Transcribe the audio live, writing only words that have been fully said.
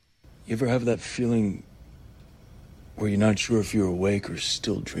You ever have that feeling where you're not sure if you're awake or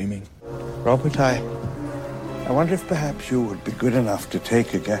still dreaming? Robert, I wonder if perhaps you would be good enough to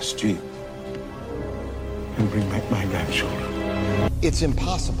take a gas jeep and bring back my grandchildren. It's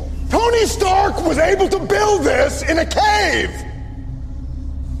impossible. Tony Stark was able to build this in a cave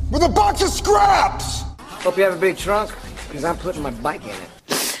with a box of scraps. Hope you have a big trunk, because I'm putting my bike in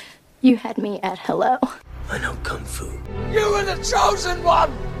it. You had me at hello. I know Kung Fu. You were the chosen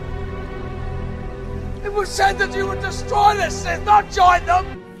one! It was said that you would destroy the Sith, not join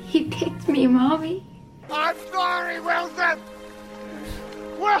them! He picked me, Mommy. I'm sorry, Wilson!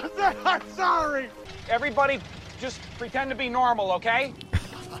 Wilson, I'm sorry! Everybody just pretend to be normal, okay?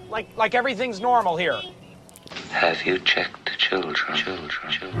 Like everything's normal here. Have you checked the children?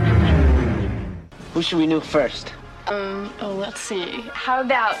 Who should we nuke first? Let's see. How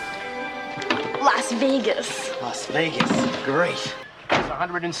about Las Vegas? Las Vegas. Great. It's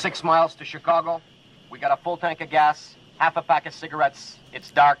 106 miles to Chicago. We got a full tank of gas, half a pack of cigarettes.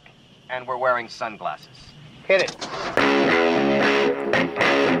 It's dark, and we're wearing sunglasses. Hit it.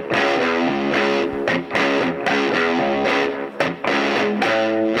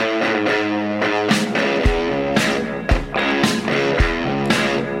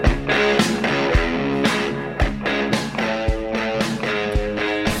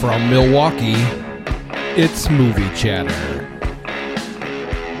 From Milwaukee, it's Movie Chatter.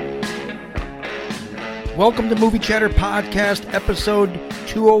 Welcome to Movie Chatter Podcast, episode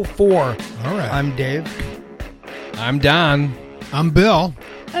 204. All right. I'm Dave. I'm Don. I'm Bill.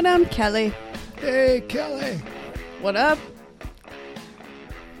 And I'm Kelly. Hey, Kelly. What up?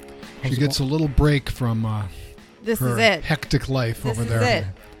 She gets a little break from This her is it. hectic life This over is there it.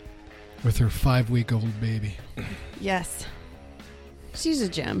 with her 5-week-old baby. Yes. She's a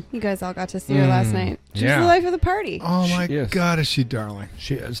gem. You guys all got to see her last night. She's yeah. the life of the party. Oh, my She is. God, is she darling.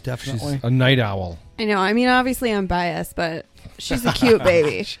 She is definitely. She's a night owl. I know. I mean, obviously I'm biased, but she's a cute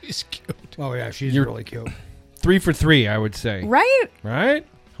baby. She's cute. Oh, yeah, she's You're- really cute. 3 for 3, I would say. Right? Right?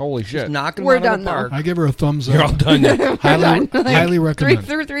 Holy She's shit. knocking We're it out of done, the park. I give her a thumbs up. You're all done. highly, Like, highly recommend. 3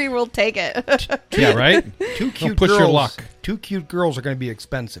 through 3, we'll take it. Yeah, right? Two cute push girls. your luck. Two cute girls are going to be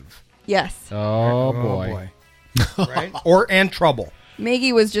expensive. Yes. Oh, boy. Right? And trouble.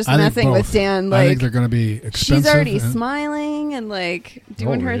 Maggie was just I think messing with both. Dan. I think Like, they're going to be expensive. she's already and- smiling and, like,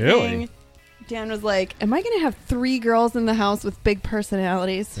 doing Oh, her really? thing. Dan was like, am I going to have 3 girls in the house with big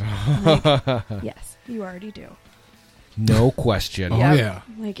personalities? I'm like, yes, you already do. No question. Oh, Yep. yeah.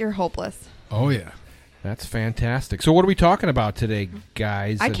 Like, you're hopeless. Oh, yeah. That's fantastic. So what are we talking about today,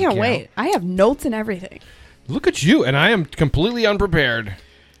 guys? I and can't gal? wait. I have notes and everything. Look at you, and I am completely unprepared.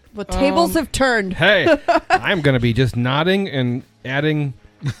 The tables have turned. Hey, I'm going to be just nodding and adding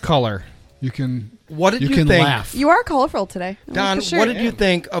color. You can, What did you can think? laugh. You are colorful today. I like Don, the shirt. what did you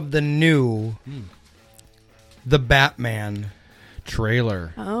think of the new The Batman?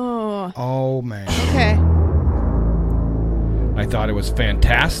 Trailer. Oh, Oh, man. okay. I thought it was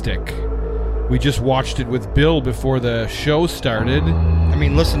fantastic. We just watched it with Bill before the show started. I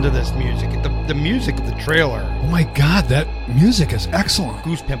mean, listen to this music. The music of the trailer. Oh, my God, that music is excellent.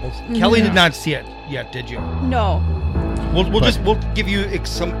 Goose pimples. Kelly did not see it yet, did you? No, We'll give you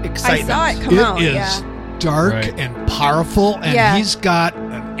some I excitement. saw it come out. It is Yeah. dark Right. and powerful, and Yeah. he's got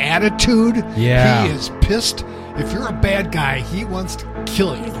an attitude. Yeah. He is pissed. If you're a bad guy, he wants to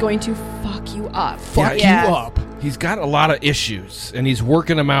kill you. He's going to fuck you up. Fuck Yeah. you up. He's got a lot of issues, and he's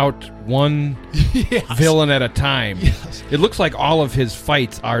working them out one Yes. villain at a time. Yes. It looks like all of his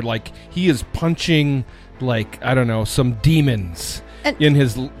fights are like he is punching, like, I don't know, some demons And- in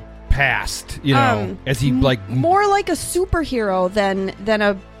his past, you know, as he like More like a superhero than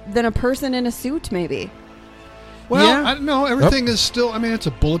a person in a suit, maybe. Well, Yeah. I don't know. Everything is still. I mean, it's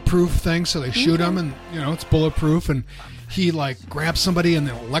a bulletproof thing, so they shoot him, and it's bulletproof, and he like grabs somebody and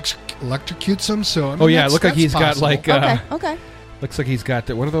then electrocutes them. So I mean, Oh yeah, that's, look like that's he's got possible. like Okay. looks like he's got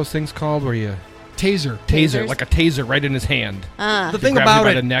what are those things called where you taser. taser Tasers? like a taser right in his hand. The He thing grabs you about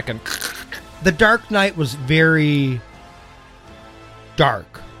by it, the neck and The Dark Knight was very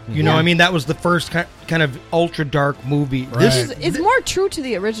dark. You know, Yeah. I mean, that was the first kind of ultra dark movie. Right. This It's more true to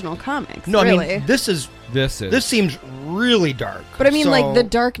the original comics. no, really. I mean, this seems really dark. But I mean, So- like the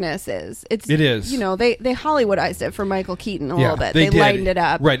darkness is. It is. You know, they Hollywoodized it for Michael Keaton a little bit. They They did. lightened it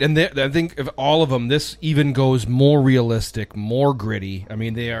up. Right, and I think of all of them, this even goes more realistic, more gritty. I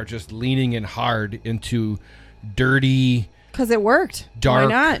mean, they are just leaning in hard into dirty, Because it worked. dark,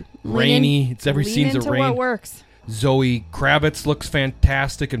 Why not? rainy. It's every lean scene's into of rain. what works. Zoe Kravitz looks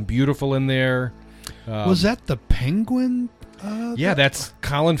fantastic and beautiful in there. Was that the Penguin? That's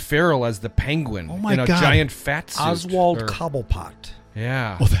Colin Farrell as the Penguin Oh my in a God. giant fat suit. Oswald Or- Cobblepot.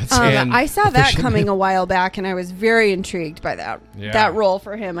 Yeah. Well, that's I saw that official coming name. a while back, and I was very intrigued by that role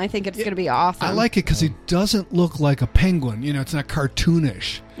for him. I think it's going to be awesome. I like it because he doesn't look like a penguin. You know, it's not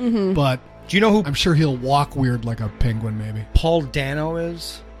cartoonish. Mhm. But do you know who? I'm sure he'll walk weird like a penguin, maybe. Paul Dano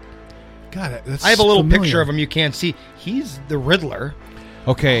is. Got it. That's I have a little familiar. picture of him. You can't see. He's the Riddler.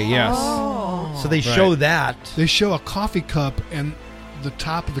 Okay. Yes. So they show that. They show a coffee cup, and the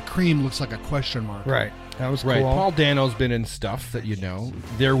top of the cream looks like a question mark. Right. That was Right. cool. Paul Dano's been in stuff that you know.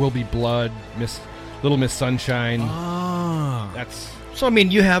 There Will Be Blood, Little Miss Sunshine. That's So I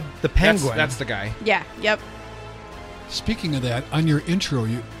mean, you have the penguin. That's the guy. Yeah. Yep. Speaking of that, on your intro,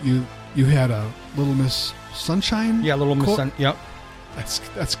 you had a Little Miss Sunshine. Yeah, Little Miss quote? Sun. Yep.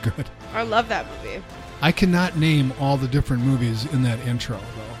 That's good. I love that movie. I cannot name all the different movies in that intro,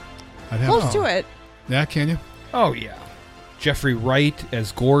 though. I'd have Close to it. Yeah, can you? Oh yeah. Jeffrey Wright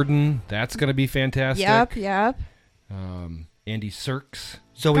as Gordon. That's going to be fantastic. Yep. Andy Serkis.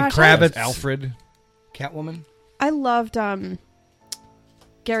 Zoe Gosh, Kravitz. as Alfred. Catwoman. I loved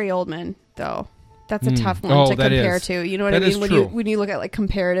Gary Oldman, though. That's a tough one Oh, to that compare is. to. You know what That I is mean? true. When you look at like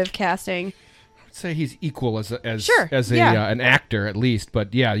comparative casting. I'd say he's equal as Sure, an actor at least.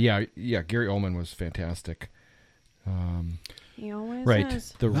 But yeah. Gary Oldman was fantastic. He always Right.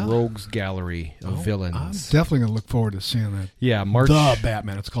 is. The Rogues Gallery of I'm Villains. definitely going to look forward to seeing that. Yeah, March. The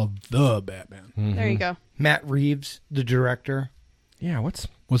Batman. It's called The Batman. There you go. Matt Reeves, the director. Yeah, what's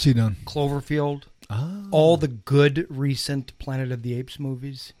he done? Cloverfield. All the good recent Planet of the Apes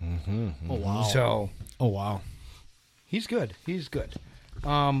movies. Oh, wow. So, Oh, wow. he's good. He's good.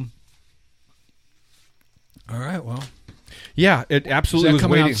 All right, well. Yeah, it absolutely Is that was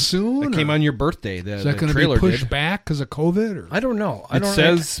coming out waiting. soon, It came or- on your birthday. The Is that going to trailer be pushed did. back because of COVID? Or? I don't know. It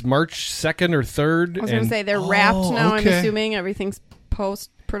says March 2nd or 3rd. I was going to and say they're wrapped now. okay. I'm assuming everything's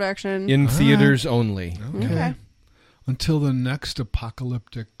post-production. in All theaters only. Okay. Until the next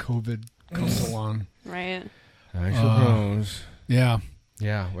apocalyptic COVID comes along. Right. I suppose. Yeah.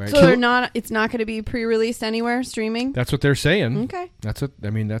 Yeah, right. So they're not. It's not going to be pre-released anywhere streaming. That's what they're saying. Okay. That's what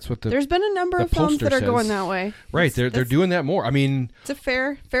the. There's been a number the of films poster that are says. going that way. Right, they're doing that more. I mean, It's a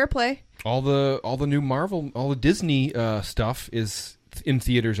fair play. all the new Marvel, all the Disney stuff is in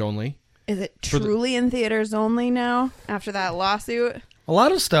theaters only. Is it For the- truly in theaters only now after that lawsuit? A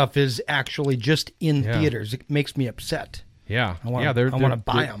lot of stuff is actually just in Yeah. theaters. It makes me upset. Yeah, I wanna- yeah, I wanna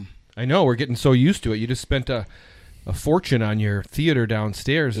buy 'em. I know we're getting so used to it. You just spent a fortune on your theater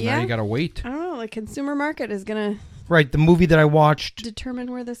downstairs, and now Yeah. you got to wait. I don't know. The consumer market is going Right, the movie that I watched to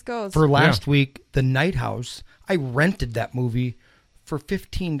determine where this goes. for last week, The Night House, I rented that movie for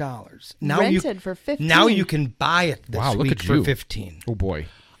 $15. Rented for $15? Now you can buy it this Wow, look week at for you. $15. Oh boy,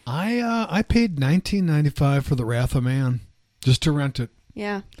 I paid $19.95 for The Wrath of Man just to rent it.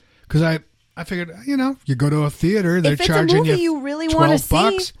 Yeah. Because I figured, you go to a theater, they're If it's a charging movie you you really want to see,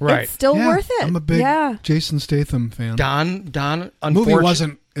 $12. Right. it's still Yeah, worth it. I'm a big yeah. Jason Statham fan. Don, movie unfortunately,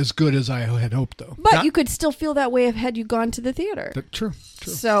 wasn't as good as I had hoped, though. But you could still feel that way had you gone to the theater. True.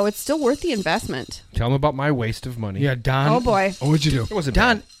 So it's still worth the investment. tell them about my waste of money. Yeah, Don. Oh, boy. What would you do? It wasn't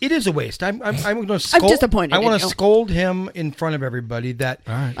Don, bad. it is a waste. I'm going to scold. I'm disappointed I in want to you. scold him in front of everybody. That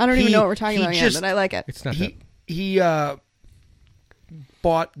All right. I don't even he- know what we're talking he about just- yet, but I like it. It's not that. He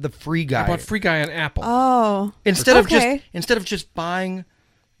bought the Free Guy. I bought Free Guy on Apple. Oh. instead Okay. of just buying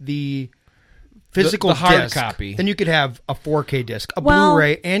the physical the hard disc, copy. then you could have a 4K disc, a Well-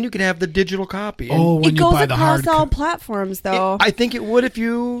 Blu-ray, and you could have the digital copy. And Oh, when It you goes buy the across hard all co- platforms, though. I think it would if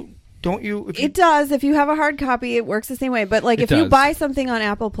you don't you. If you It does. If you have a hard copy, it works the same way. But like It if you does. buy something on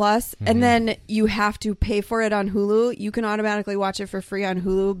Apple Plus Mm-hmm. and then you have to pay for it on Hulu, you can automatically watch it for free on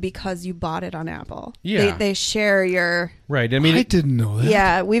Hulu because you bought it on Apple. Yeah. They share your Right. I mean, I didn't know that.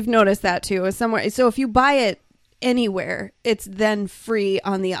 Yeah, we've noticed that too. Somewhere. So if you buy it anywhere, it's then free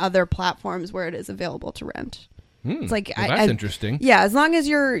on the other platforms where it is available to rent. It's like well, that's interesting. Yeah, as long as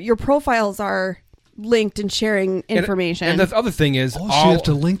your profiles are linked and sharing information. And the other thing is, Oh, so you have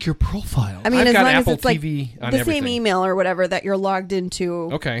to link your profile. I mean, I've as got long Apple as it's like TV the on same everything. email or whatever that you're logged into,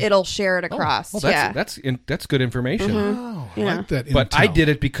 Okay. it'll share it across. Well, yeah. that's good information. Oh, I Yeah. like that But I intel. did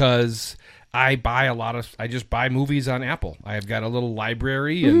it because I buy I just buy movies on Apple. I've got a little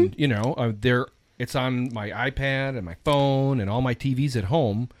library, and it's on my iPad and my phone and all my TVs at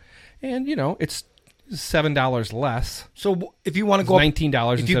home, and it's $7 less. So if you want to It's go up,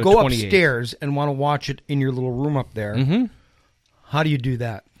 $19 if you instead go of $28. upstairs and want to watch it in your little room up there, how do you do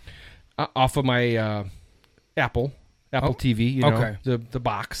that? Off of my Apple TV, okay. the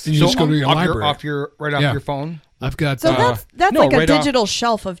box. You just go to your library. off your Yeah. your phone. I've got. So that's no, like a right off- digital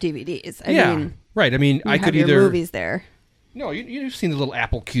shelf of DVDs. I yeah, mean, right. I mean, you I have could your either movies there. No, you've seen the little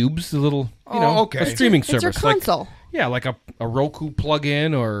Apple cubes, the little Oh, okay. a streaming It's your service. console. Yeah, like a Roku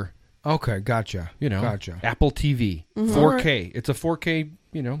plug-in or Okay, gotcha. Gotcha. Apple TV, 4K. It's a 4K,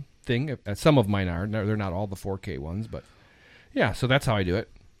 thing. Some of mine are. They're not all the 4K ones, but yeah. So that's how I do it.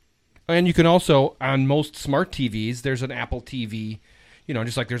 And you can also, on most smart TVs, there's an Apple TV.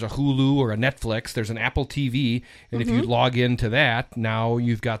 Just like there's a Hulu or a Netflix, there's an Apple TV, and if you log into that, now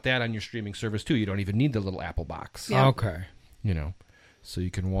you've got that on your streaming service too. You don't even need the little Apple box. Yeah. Okay. So you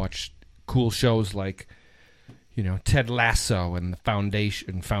can watch cool shows like, Ted Lasso and the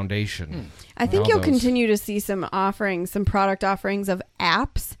Foundation. I think you'll continue to see some product offerings of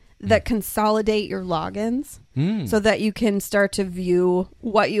apps that consolidate your logins so that you can start to view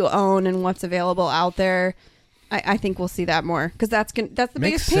what you own and what's available out there. I think we'll see that more because that's the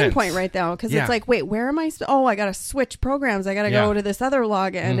biggest pain point right now. Because it's like, wait, where am I? I got to switch programs. I got to go to this other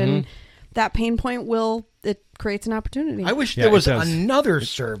login, and that pain point it creates an opportunity. I wish there was another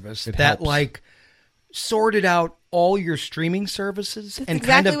service that helps. Sorted out all your streaming services. That's and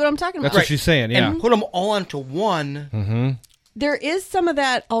exactly what I'm talking about. That's what she's saying. Yeah, and put them all onto one. Mm-hmm. There is some of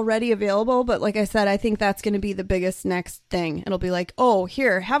that already available, but like I said, I think that's going to be the biggest next thing. It'll be like,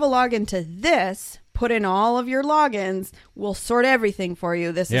 here, have a login to this. Put in all of your logins. We'll sort everything for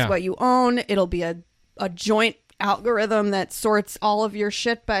you. This is what you own. It'll be a joint algorithm that sorts all of your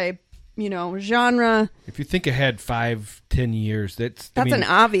shit by, genre. If you think ahead 5-10 years, that's an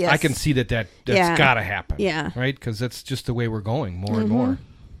obvious. I can see that's got to happen. Yeah. Right? Because that's just the way we're going more and more.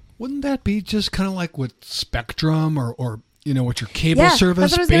 Wouldn't that be just kind of like what Spectrum or what your cable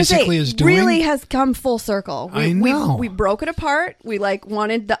service basically is doing? Really has come full circle. I know. We broke it apart. We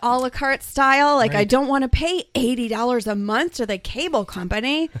wanted the a la carte style. I don't want to pay $80 a month to the cable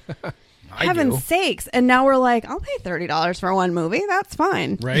company. Heaven's sakes. And now we're like, I'll pay $30 for one movie. That's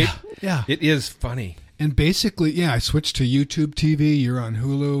fine. Right? Yeah. It is funny. And basically, I switched to YouTube TV. You're on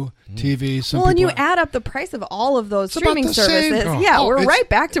Hulu TV. And you add up the price of all of those streaming services. We're right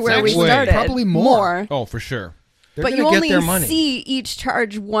back to where we started. Probably more. Oh, for sure. But you only see each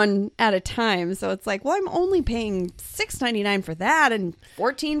charge one at a time. So it's like, I'm only paying $6.99 for that and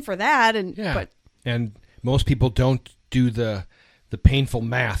 $14 for that. And most people don't do the painful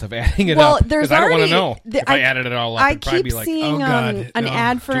math of adding it up. Because I don't want to know if I added it all up. I it'd probably keep be like, seeing an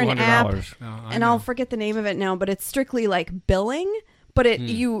ad for an app, $200. I'll forget the name of it now, but it's strictly like billing. But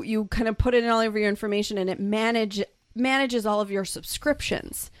you kind of put in all of your information and it manages all of your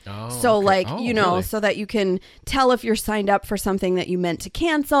subscriptions. So really? So that you can tell if you're signed up for something that you meant to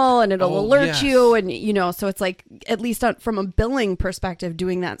cancel and it'll alert you. And, so it's like, at least from a billing perspective,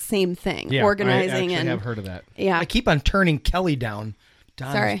 doing that same thing, organizing. I have heard of that. Yeah. I keep on turning Kelly down.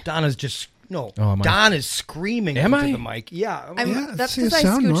 Sorry. Donna's just, Don is screaming into the mic. Yeah. That's because I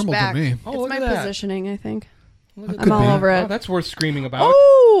scooched back. To me. It's my positioning, I think. I'm all over it. Oh, that's worth screaming about.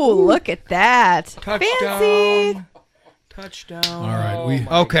 Oh, look at that. Touchdown. Fancy. Touchdown. All right.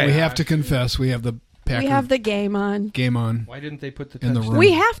 We have to confess. We have the Packer. We have the game on. Game on. Why didn't they put the in the touchdown? room?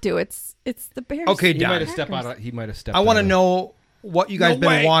 We have to. It's the Bears. Okay, He Don. might have stepped out. He might have stepped. I want to know what you guys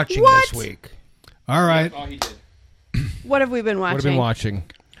been watching this week. All right. Oh, he did. What have we been watching? What have been watching?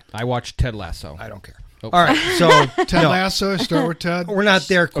 I watched Ted Lasso. I don't care. Oh. All right. So Ted Lasso. Start with Ted. We're not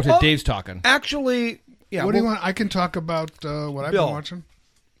there. Okay, Dave's talking. Actually, yeah. What do you want? I can talk about what I've been watching.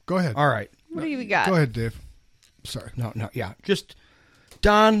 Go ahead. All right. What do you got? Go ahead, Dave. Sorry. No. Yeah. Just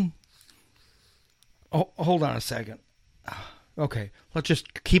Don. Oh, hold on a second. Okay. Let's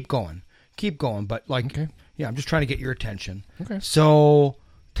just keep going. But yeah, I'm just trying to get your attention. Okay. So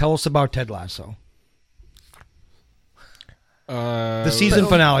tell us about Ted Lasso. The season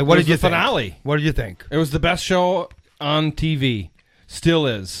finale. What did you think? Finale. What did you think? It was the best show on TV. Still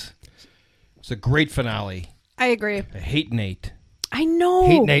is. It's a great finale. I agree. I hate Nate. I know.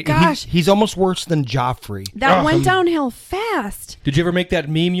 Hate Nate. Gosh. He's almost worse than Joffrey. That went downhill fast. Did you ever make that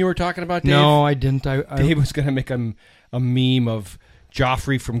meme you were talking about, Dave? No, I didn't. Dave was going to make a meme of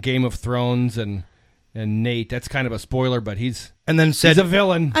Joffrey from Game of Thrones and Nate. That's kind of a spoiler, but he's a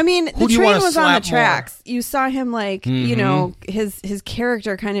villain. I mean, the train was on the tracks. You saw him his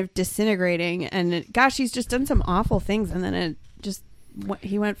character kind of disintegrating, and gosh, he's just done some awful things, and then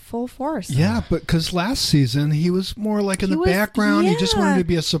he went full force. Yeah, but because last season he was more like in the background. He just wanted to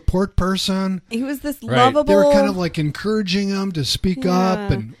be a support person. He was this lovable. They were kind of like encouraging him to speak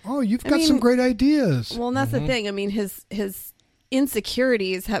up, and you've got some great ideas. Well, and that's the thing. I mean, his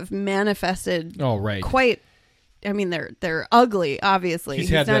insecurities have manifested. Oh, right. Quite. I mean, they're ugly. Obviously,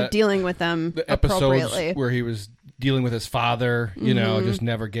 he's not dealing with them the appropriately. Episodes where he was dealing with his father. You know, just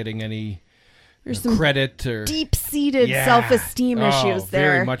never getting any. There's some credit or deep-seated self-esteem issues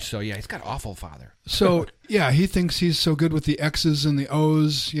there. Very much so. Yeah, he's got awful father. So yeah, he thinks he's so good with the X's and the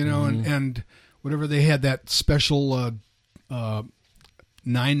O's, and whatever they had that special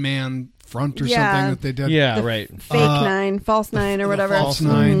 9-man front or Yeah. something that they did. Yeah, The right. Fake 9, false 9, or whatever. False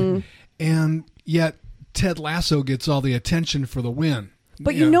 9. Mhm. And yet Ted Lasso gets all the attention for the win.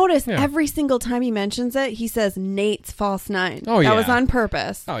 But you notice every single time he mentions it, he says Nate's false 9. Oh, yeah. That was on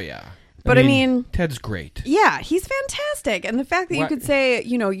purpose. Oh, yeah. But I mean, Ted's great. Yeah, he's fantastic. And the fact that you could say,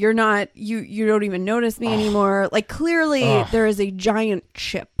 you're not, you don't even notice me anymore. Like, clearly there is a giant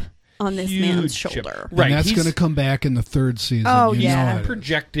chip on this man's shoulder. Right. And that's going to come back in the 3rd season. Oh, you yeah. know it is.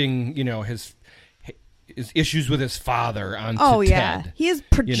 Projecting, his issues with his father onto Oh, yeah. Ted. He is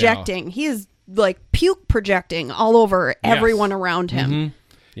projecting. He is like puke projecting all over everyone around him. Mm-hmm.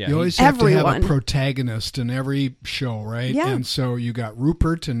 Yeah, you always have to have Everyone. a protagonist in every show, right? Yeah. And so you got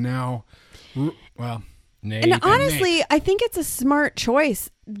Rupert and now, Nate. And honestly, I think it's a smart choice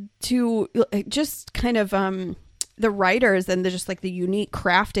to just kind of the writers and just like the unique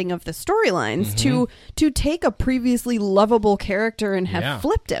crafting of the storylines to take a previously lovable character and have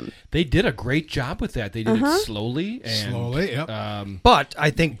flipped him. They did a great job with that. They did it slowly. And, yep. But I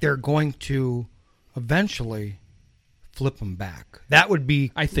think they're going to eventually flip him back. That would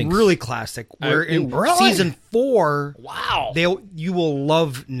be, I think, really classic. Where in season 4, you will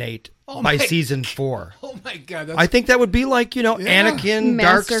love Nate by season 4. Oh my God! I think that would be like Anakin,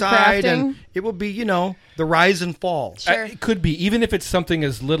 Master Darkseid, crafting. and it would be the rise and fall. It could be, even if it's something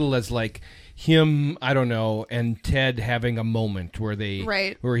as little as like him, I don't know, and Ted having a moment where they,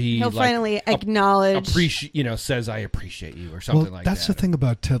 where he'll finally acknowledge, says I appreciate you or something like that. That's the thing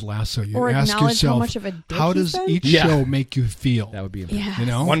about Ted Lasso. You or ask acknowledge yourself, how much of a dick how he's does been? each show make you feel? That would be amazing. Yes. You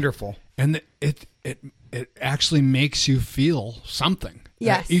know, wonderful, and it actually makes you feel something.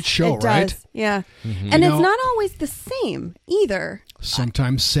 Yes, each show, it right? does. Yeah, Mm-hmm. and it's not always the same either.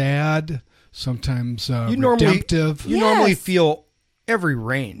 Sometimes sad, sometimes you redemptive. You normally feel every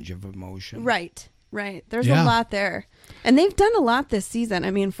range of emotion. Right. There's a lot there. And they've done a lot this season.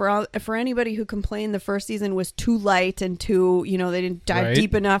 I mean, for anybody who complained the first season was too light and too, they didn't dive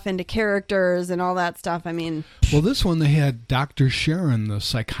deep enough into characters and all that stuff. I mean, well, this one they had Dr. Sharon, the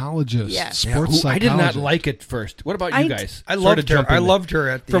psychologist, sports psychologist. I did not like it first. What about you guys? I loved her. I loved her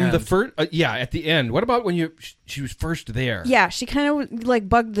at the end. From the first, at the end. What about when she was first there? yeah, she kind of like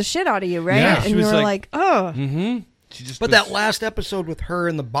bugged the shit out of you, right? Yeah. And She you was were like- like, oh. Mm-hmm. She just. But was- that last episode with her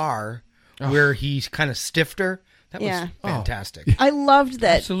in the bar, where he's kind of stiffed her, that was fantastic. I loved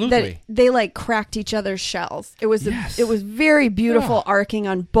that. Absolutely. That they like cracked each other's shells. It was it was very beautiful arcing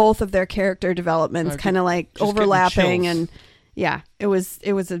on both of their character developments, kind of like just overlapping, getting and it was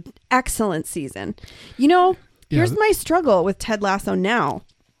an excellent season. Here's my struggle with Ted Lasso now.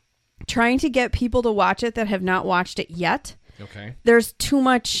 Trying to get people to watch it that have not watched it yet. Okay. There's too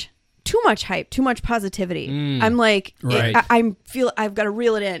much hype, too much positivity. I'm like, Right. I've got to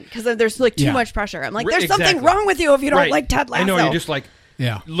reel it in because there's like too much pressure. I'm like, there's something Exactly. wrong with you if you don't Right. like Ted Lasso. I know, you're just like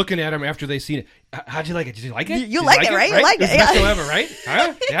Yeah. looking at them after they've seen it. How'd you like it? Did you like it? You Did like it, right? You like It was it, the best yeah. show ever, right?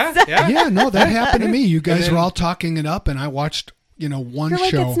 Huh? Yeah, yeah. Yeah, no, that happened to me. You guys then- were all talking it up, and I watched, one You're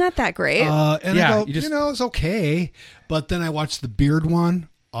like, show. it's not that great. And Yeah, I go, you just- it's okay. But then I watched the Beard one,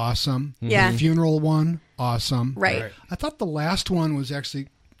 awesome. Yeah. The funeral one, awesome. Right. I thought the last one was actually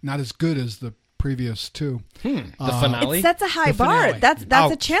not as good as the previous two. The finale. It sets a high the bar. finale. That's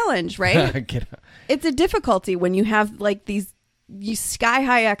a Ouch. challenge, right? Get out. It's a difficulty when you have like these sky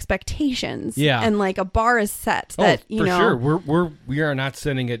high expectations. Yeah. And like a bar is set that for sure. We are not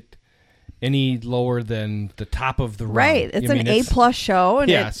sending it any lower than the top of the rung. Right. It's I an mean, A+ show. And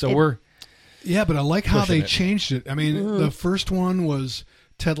Yeah, it, we're Yeah, but I like how Pushing they it. changed it. I mean, the first one was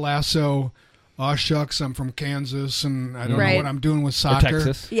Ted Lasso. Aw shucks, I'm from Kansas, and I don't know Right. what I'm doing with soccer.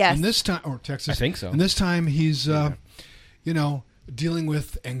 Texas. Yes. And this time, or Texas, I think so. And this time, he's, dealing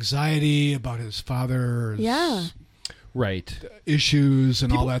with anxiety about his father's Yeah. right. issues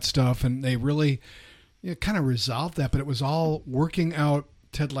and all that stuff, and they really kind of resolved that. But it was all working out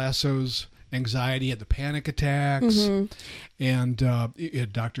Ted Lasso's anxiety, at the panic attacks, and you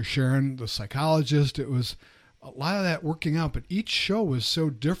had Dr. Sharon, the psychologist. It was a lot of that working out, but each show was so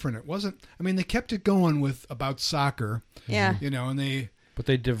different. It wasn't. I mean, they kept it going with about soccer. Yeah. And they. But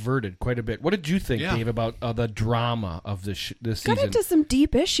they diverted quite a bit. What did you think, Yeah. Dave, about the drama of this Got season? into some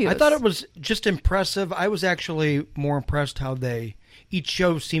deep issues. I thought it was just impressive. I was actually more impressed how each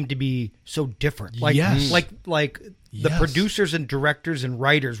show seemed to be so different. Like, Yes. like the Yes. producers and directors and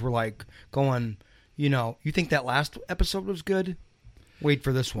writers were like going, you think that last episode was good? Wait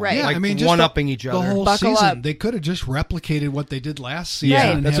for this one. Right. Yeah, Like I mean, just one-upping each the other. whole Buckle season. up. They could have just replicated what they did last season.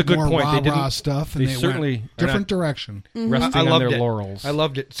 Right. And That's a had good more point. They rah-rah didn't- stuff, they and they certainly went are different not- direction. Resting I on loved their it. laurels. I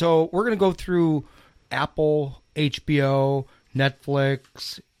loved it. So we're going to go through Apple, HBO,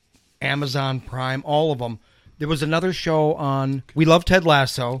 Netflix, Amazon Prime, all of them. There was another show on. We love Ted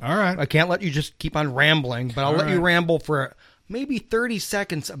Lasso. All right. I can't let you just keep on rambling, but I'll let you ramble for maybe 30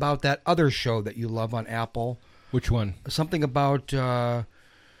 seconds about that other show that you love on Apple. Which one? Something about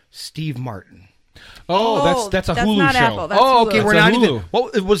Steve Martin. Oh, that's a Hulu not show. Apple, that's Oh, Hulu. okay. We're That's not a even. Hulu.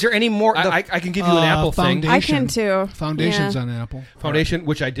 Well, was there any more? I can give you an Apple thing. I can too. Foundation's Yeah. on Apple. Foundation,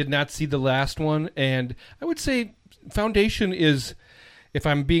 which I did not see the last one, and I would say Foundation is, if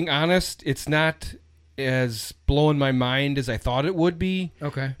I'm being honest, it's not as blowing my mind as I thought it would be.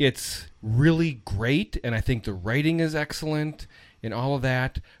 Okay. It's really great, and I think the writing is excellent and all of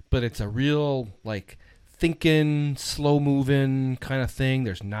that, but it's a real, like, thinking, slow-moving kind of thing.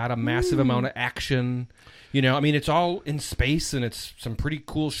 There's not a massive amount of action. You know, I mean, it's all in space, and it's some pretty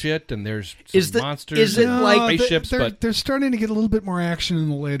cool shit, and there's some monsters is it and like spaceships, but... they're starting to get a little bit more action in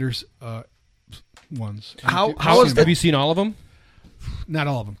the later ones. Have you seen all of them? Not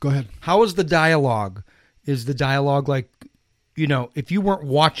all of them. Go ahead. How is the dialogue? Is the dialogue like, you know, if you weren't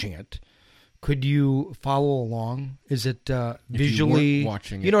watching it, could you follow along? Is it visually you weren't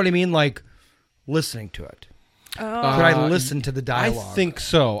watching it. You know what I mean? Like listening to it. Could I listen to the dialogue? I think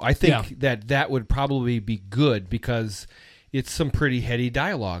so. I think that would probably be good because it's some pretty heady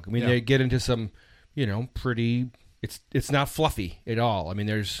dialogue. I mean, they get into some, you know, pretty. It's not fluffy at all. I mean,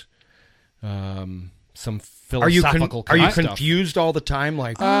 there's some philosophical. Are you stuff. confused all the time?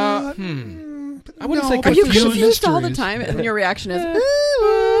 Like, I wouldn't say Are you confused. confused all the time? And your reaction is,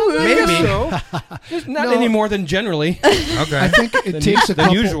 maybe so. Not any more than generally. Okay. I think it takes a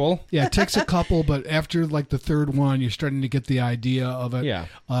couple. Usual. Yeah, it takes a couple, but after like the third one, you're starting to get the idea of it. Yeah.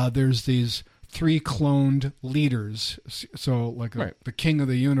 There's these 3 cloned leaders. So like the king of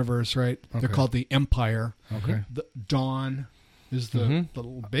the universe, right? They're called the Empire. Okay. The Dawn is the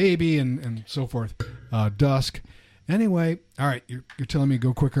little baby and so forth. Dusk. Anyway, all right, you're telling me to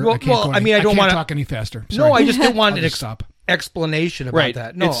go quicker. Well, I can't go I mean, I don't can't want talk any faster. Sorry. No, I just didn't want I'll an just stop. explanation about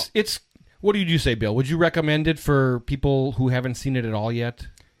that. No, it's. What do you say, Bill? Would you recommend it for people who haven't seen it at all yet?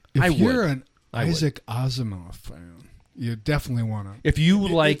 If you're an Isaac Asimov fan, you definitely want to. If you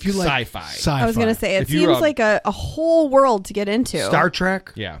like sci-fi. I was going to say, it seems like a whole world to get into. Star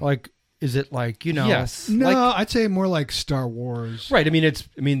Trek? Yeah. Like, is it like, you know? Yes. No, like, I'd say more like Star Wars. Right. I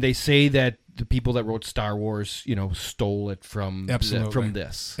mean, they say that the people that wrote Star Wars, you know, stole it from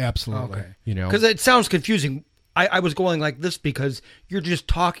this. Absolutely. Okay. You know, because it sounds confusing. I was going like this because you're just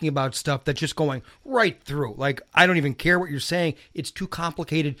talking about stuff that's just going right through. Like, I don't even care what you're saying. It's too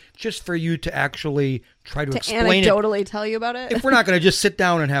complicated just for you to actually try to explain anecdotally tell you about it. If we're not going to just sit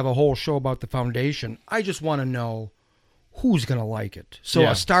down and have a whole show about the Foundation, I just want to know who's going to like it. So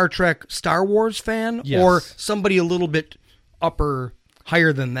a Star Trek, Star Wars fan, or somebody a little bit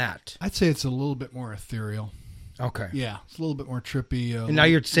higher than that? I'd say it's a little bit more ethereal. Okay. Yeah, it's a little bit more trippy. And now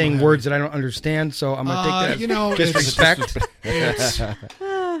you're saying words that I don't understand, so I'm going to take that as disrespect.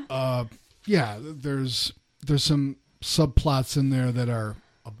 Yeah, there's some subplots in there that are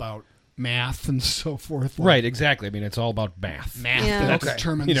about math and so forth. Like right, exactly. I mean, it's all about math. That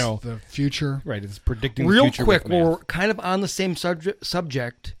determines the future. Right, it's predicting Real the future. Quick, we're kind of on the same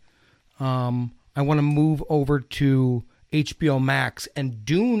subject. I want to move over to HBO Max, and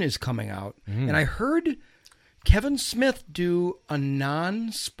Dune is coming out. And I heard Kevin Smith do a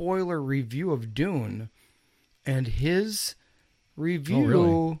non-spoiler review of Dune, and his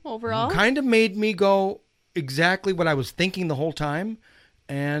review overall kind of made me go exactly what I was thinking the whole time,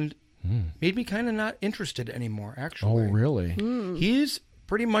 and made me kind of not interested anymore, actually. Oh, really? He's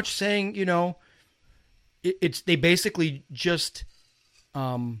pretty much saying, you know, they basically just...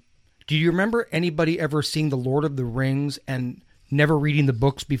 do you remember anybody ever seeing The Lord of the Rings and never reading the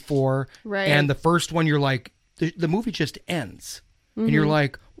books before? Right. And the first one, you're like, the movie just ends. And you're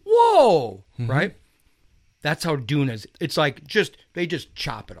like, whoa, right? That's how Dune is. It's like they just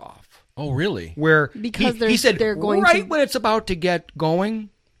chop it off. Oh, really? Where because he said they're going right when it's about to get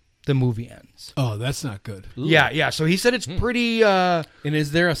going, the movie ends. Oh, that's not good. Ooh. Yeah. So he said it's pretty. And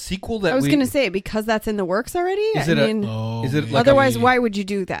is there a sequel that I was going to say, because that's in the works already? Is it like otherwise, why would you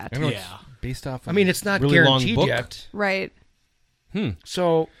do that? Based off. I mean, it's not really guaranteed long book. yet. Right.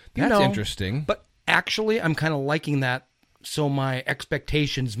 So that's interesting. But actually, I'm kind of liking that. So my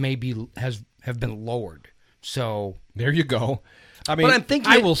expectations maybe have been lowered. So there you go. I mean, but I'm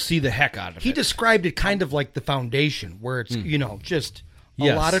thinking I will see the heck out of it. He described it kind of like The Foundation, where it's you know just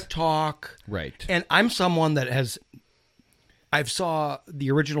a lot of talk, right? And I'm someone that I've saw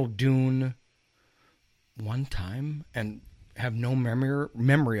the original Dune one time and have no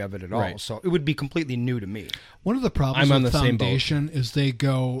memory of it at all. Right. So it would be completely new to me. One of the problems I'm on with the same boat. Foundation is they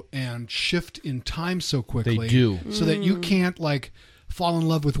go and shift in time so quickly. They do. So that you can't like fall in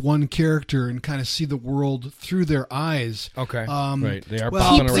love with one character and kind of see the world through their eyes. Okay. Right. They are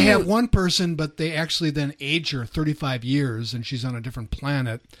Well, bopping they around. have one person, but they actually then age her 35 years, and she's on a different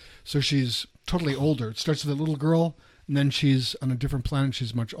planet. So she's totally older. It starts with a little girl, and then she's on a different planet.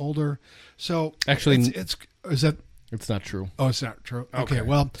 She's much older. So Actually, is that? It's not true. Oh, it's not true. Okay,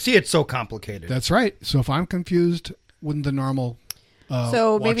 well, see, it's so complicated. That's right. So if I'm confused, wouldn't the normal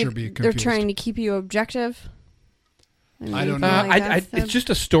so maybe watcher be confused? they're trying to keep you objective. I don't know. It's just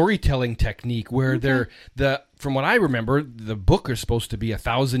a storytelling technique where from what I remember, the book is supposed to be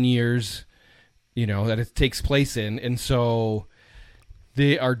 1,000 years, that it takes place in, and so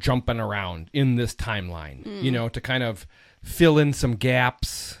they are jumping around in this timeline, to kind of fill in some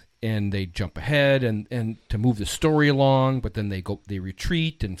gaps, and they jump ahead and to move the story along, but then they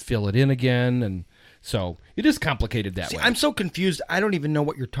retreat and fill it in again, and so it is complicated that way. I'm so confused. I don't even know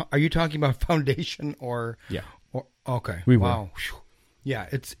what are you talking about Foundation or yeah. Okay. We wow. Whew. Yeah,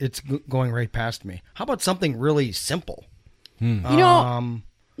 it's going right past me. How about something really simple?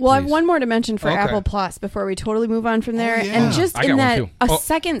 Well, I have one more to mention for Okay. Apple Plus before we totally move on from there. yeah. And just I in got one that too.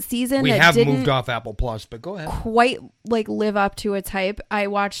 second season We that have didn't moved off Apple Plus, but go ahead. quite live up to its hype, I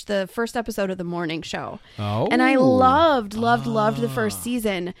watched the first episode of The Morning Show. Oh. And I loved the first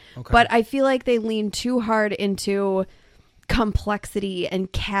season. Okay. But I feel like they leaned too hard into complexity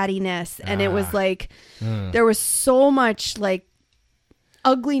and cattiness, and it was like there was so much like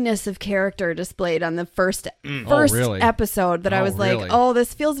ugliness of character displayed on the first really? episode that I was really? like, oh,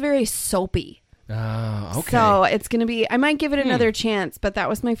 this feels very soapy. Okay. So it's gonna be, I might give it another chance, but that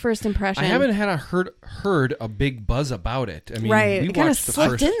was my first impression. I haven't had heard a big buzz about it. I mean, right, we it kind of watched the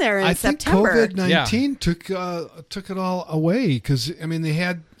slipped first. in there in I September. think COVID-19 took it all away because they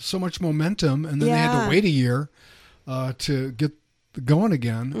had so much momentum, and then they had Yeah. to wait a year to get going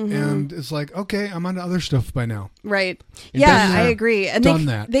again, and it's like, okay, I'm on to other stuff by now. Right. And Yeah, then, I agree. And done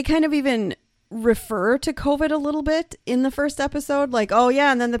that. they kind of even refer to COVID a little bit in the first episode, like, oh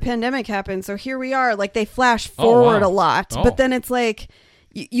yeah, and then the pandemic happened, so here we are. Like they flash forward wow. a lot, Oh. but then it's like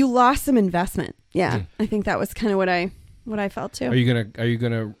you lost some investment. Yeah, I think that was kind of what I felt too. Are you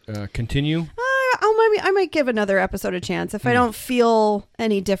gonna continue? I might give another episode a chance. If I don't feel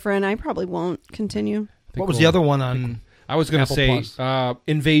any different, I probably won't continue. What was the other one on? I was going to Apple say Plus?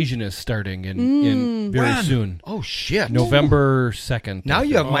 Invasion is starting in very When? soon. Oh shit! November 2nd. Now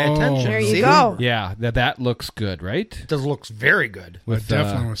you have my attention. There you See? go. Yeah, that looks good, right? It does looks very good. With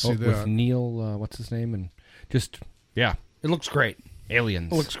definitely want to see with that. Neil, what's his name, and just It looks great.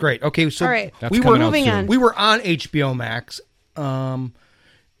 aliens. It looks great. Okay, so All right. That's we were coming out moving soon. on. we were on HBO Max.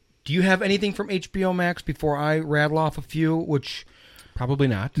 Do you have anything from HBO Max before I rattle off a few? Which Probably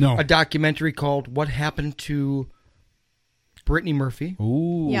not. No, a documentary called "What Happened to Brittany Murphy."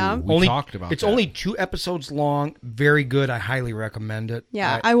 Ooh, Yeah. we talked about It's that. only 2 episodes long. Very good. I highly recommend it.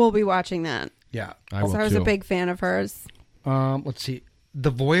 Yeah, I will be watching that. Yeah. I will So I was too. a big fan of hers. Let's see. The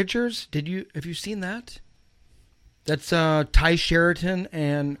Voyagers. Have you seen that? That's Ty Sheridan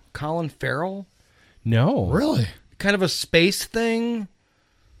and Colin Farrell. No. really. Kind of a space thing.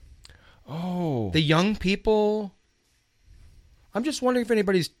 Oh. The young people. I'm just wondering if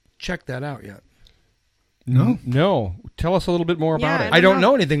anybody's checked that out yet. No. Tell us a little bit more about Yeah, it. I don't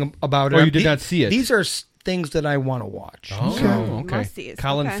know anything about it. Oh, you did not see it. These are things that I want to watch. Oh, Okay. okay. Must-sees.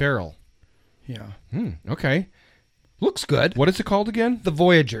 Colin Okay. Farrell. Yeah. Okay. Looks good. What is it called again? The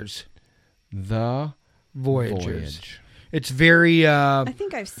Voyagers. The Voyagers. Voyage. It's very I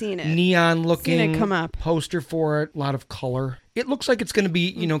think I've seen it. neon looking Seen it come up. poster for it, a lot of color. It looks like it's going to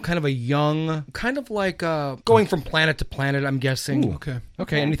be, kind of a young, kind of like going from planet to planet, I'm guessing. Okay.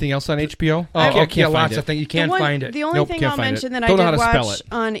 Okay. Anything else on HBO? Oh, can't yeah, find lots it. of things. You can't find it. The only Nope, thing can't I'll find it. mention that Don't know I how did to spell watch it.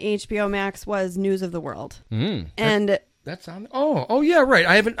 on HBO Max was News of the World. Mm. And That's on. Oh, yeah,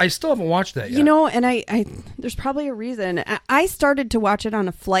 right. I still haven't watched that yet. and I there's probably a reason. I started to watch it on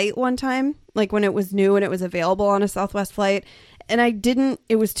a flight one time, like when it was new and it was available on a Southwest flight, and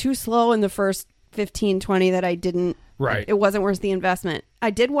it was too slow in the first 15-20 that I didn't. Right. It wasn't worth the investment. I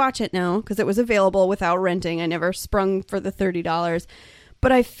did watch it now because it was available without renting. I never sprung for the $30.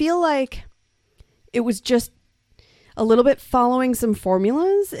 But I feel like it was just a little bit following some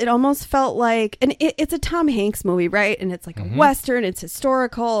formulas. It almost felt like, and it's a Tom Hanks movie, right? And it's like a Western, it's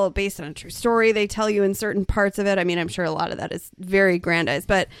historical, based on a true story. They tell you in certain parts of it. I mean, I'm sure a lot of that is very grandized,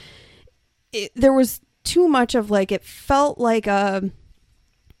 but there was too much of like, it felt like a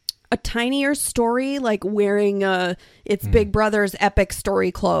tinier story, like wearing its Big Brother's epic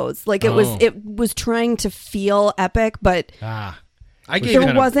story clothes. Like it was trying to feel epic, but I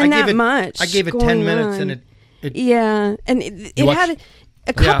there wasn't that much. I gave it 10 going minutes on. and it yeah, and it watched- had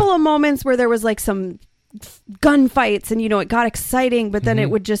a couple of moments where there was like some gunfights, and it got exciting, but then it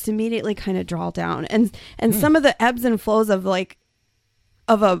would just immediately kind of draw down, and some of the ebbs and flows of like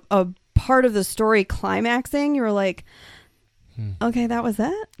of a part of the story climaxing, you were like, okay, that was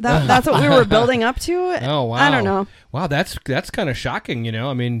it. That's what we were building up to. Oh wow! I don't know. Wow, that's kind of shocking.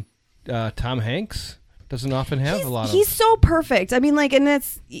 I mean, Tom Hanks doesn't often have a lot of. He's so perfect. I mean, like, and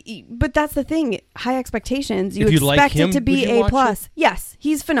but that's the thing. High expectations. You expect like him, it to be would you A+. watch it? Yes,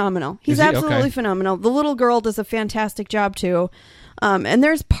 he's phenomenal. He's Is he? absolutely Okay. phenomenal. The little girl does a fantastic job too. And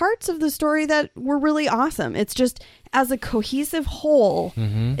there's parts of the story that were really awesome. It's just as a cohesive whole,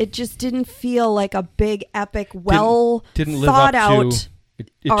 it just didn't feel like a big epic, didn't live thought up out. to.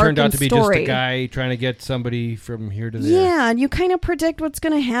 It arc turned out and to be story. just a guy trying to get somebody from here to there. Yeah, and you kind of predict what's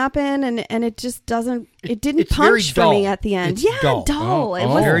going to happen, and it just doesn't. It didn't it's very punch for me dull. at the end. It's yeah, dull. dull. It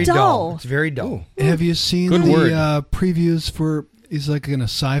Oh, was very dull. It's very dull. Have you seen Good the word. previews for? He's like in a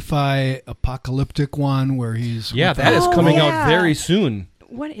sci-fi apocalyptic one where he's Yeah, with that is Oh, coming yeah. out very soon.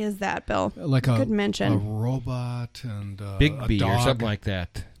 What is that, Bill? like a Good mention. a robot and a Bigby or dog. something like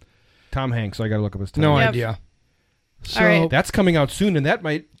that. Tom Hanks. I got to look up his No title. Yep. idea. So All right. That's coming out soon, and that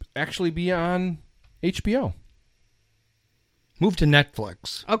might actually be on HBO. Move to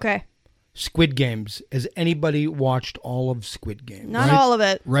Netflix. Okay, Squid Games. Has anybody watched all of Squid Games? not Right. all of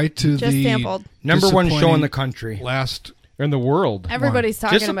it. right to Just the sampled. Number one show in disappointing the country. last. In the world. Everybody's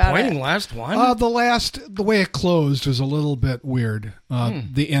talking about Disappointing it. last one. The way it closed was a little bit weird.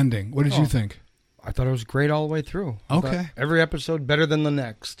 The ending. What did you think? I thought it was great all the way through. I Okay. thought every episode better than the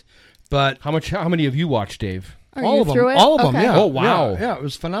next. But How many have you watched, Dave? Are all you of them, through it? all of them, Okay. yeah. Oh, wow. Yeah, it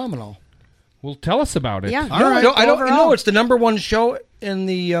was phenomenal. Well, tell us about it. Yeah. All right. I don't know. Overall. It's the number one show in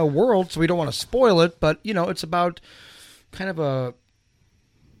the world, so we don't want to spoil it. But it's about kind of a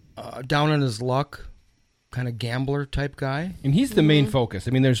down on his luck, kind of gambler type guy. And he's the main focus.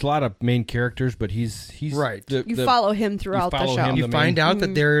 I mean, there's a lot of main characters, but he's Right. You follow him throughout the follow show. him. You the find main- out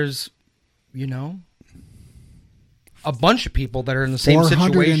that there's, a bunch of people that are in the same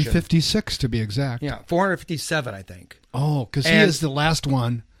situation. 456 to be exact. Yeah, 457, I think. Oh, because he And- is the last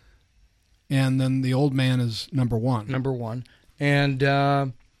one, and then the old man is number one. Number one. And,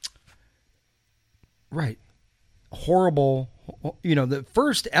 right. Horrible. The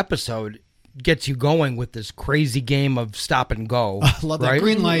first episode gets you going with this crazy game of stop and go. I love that. right?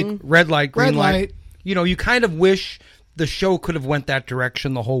 Green light. Red light, green Red light. light. You kind of wish the show could have went that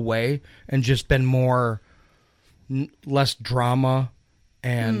direction the whole way and just been more, less drama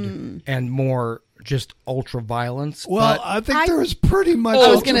and more just ultra violence. Well, but, I think there was pretty much.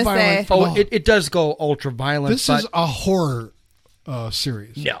 I was gonna ultra-violent- say. oh, it does go ultra violent. This is a horror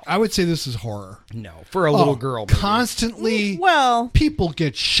series. No. I would say this is horror. no for a little girl. Maybe. Constantly, Well, people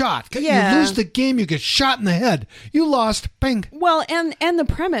get shot. Yeah. You lose the game, you get shot in the head. You lost, bang. well, and the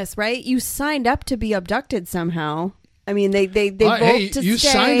premise, right? You signed up to be abducted somehow. I mean, they vote Hey, to you stay.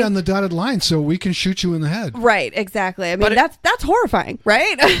 signed on the dotted line, so we can shoot you in the head. Right, exactly. I mean, But that's horrifying,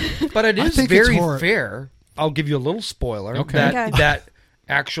 right? But it I is think it's very horror. fair. I'll give you a little spoiler. Okay. That, Okay. that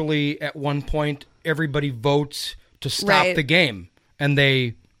actually, at one point, everybody votes to stop Right. the game, and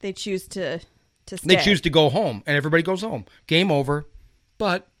they They choose to stay. choose to go home, and everybody goes home. Game over.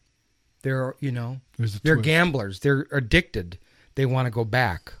 But they're There's the they're twist. gamblers. They're addicted. They want to go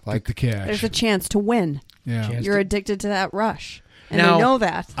back. Like the cash. There's a chance to win. yeah. chance You're addicted to that rush, and Now- they know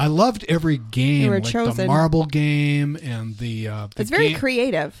that. I loved every game, You were like the chosen. marble game and the It's very game-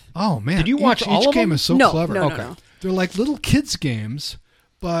 creative. Oh man! Did you watch each all of game them? is so No, clever. no, no, no. They're like little kids games,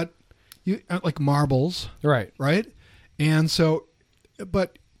 but you like marbles, Right. right? And so,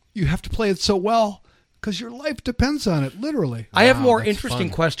 but you have to play it so well because your life depends on it, literally. I have Wow, more that's interesting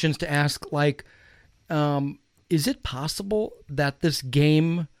fun. questions to ask. Like, is it possible that this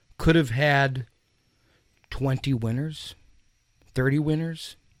game could have had 20 winners, 30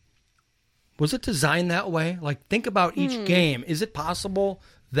 winners? Was it designed that way? Like, think about each game. Is it possible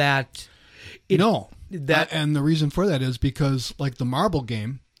that No, that and the reason for that is because, like the marble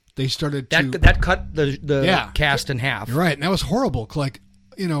game, they started to. that cut the Yeah. cast in half? You're right, and that was horrible. Like,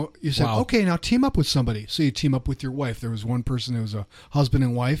 you said, Wow. okay, now team up with somebody. So you team up with your wife. There was one person who was a husband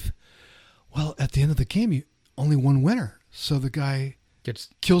and wife. Well, at the end of the game, only one winner. So the guy Gets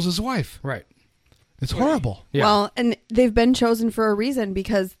kills his wife. right. It's horrible. Yeah. Well, and they've been chosen for a reason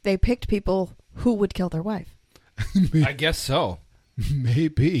because they picked people who would kill their wife. I guess so.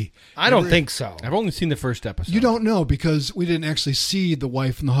 Maybe. I don't think so. I've only seen the first episode. You don't know because we didn't actually see the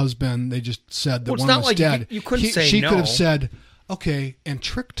wife and the husband. They just said that Well, it's one not was like dead. you couldn't say she no. could have said, okay, and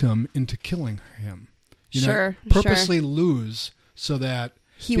tricked him into killing him. Sure, purposely lose so that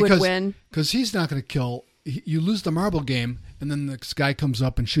He would win. because he's not going to kill you lose the marble game, and then this guy comes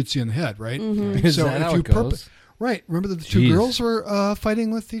up and shoots you in the head, right? Mm-hmm. Is that how it goes? Right. Remember the two girls were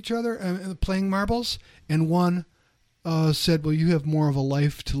fighting with each other and playing marbles, and one said, "Well, you have more of a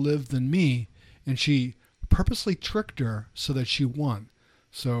life to live than me," and she purposely tricked her so that she won.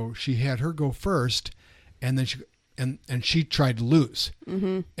 So she had her go first, and then she tried to lose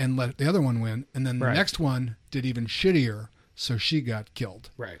and let the other one win, and then the next one did even shittier, so she got killed.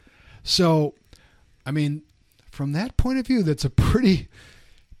 Right. So, I mean, from that point of view, that's a pretty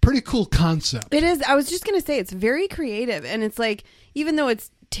cool concept. It is. I was just going to say it's very creative, and it's like, even though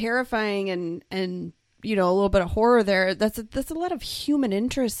it's terrifying and you know, a little bit of horror there, that's a lot of human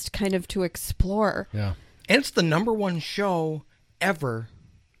interest kind of to explore. Yeah. And it's the #1 show ever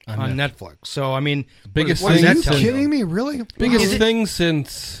on Netflix. So, I mean, biggest Are thing. you kidding me? Really? Biggest thing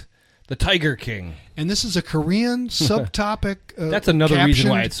since The Tiger King. And this is a Korean subtopic. That's another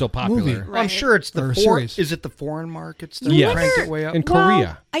reason why it's so popular. movie. Well, I'm sure it's the series. Is it the foreign markets that Yes. cranked it way up? In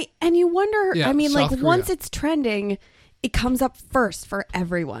Korea. And you wonder, Yeah, I mean, South like, Korea. once it's trending, it comes up first for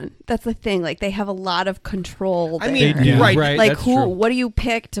everyone. That's the thing. Like, they have a lot of control there. I mean, They do. right. Like, that's true. what do you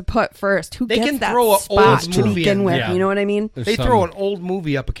pick to put first? Who They gets can that throw a spot old to movie begin in. with? Yeah. You know what I mean? There's They some- throw an old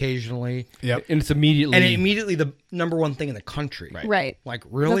movie up occasionally. Yep. and it's immediately And immediately the #1 thing in the country. Right. Like,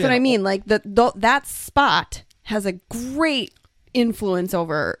 really? That's what I mean. Like, that spot has a great influence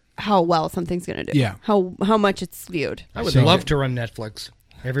over how well something's going to do. Yeah. How much it's viewed. I would So- love to run Netflix.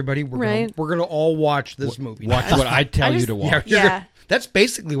 Everybody, we're gonna all watch this movie. watch what I tell you to watch. Yeah. That's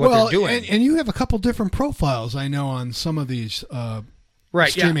basically what Well, they're doing. and you have a couple different profiles, I know, on some of these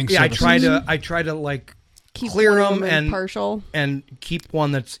right? streaming Yeah. services. I try to like Keep clear one of them and partial. and keep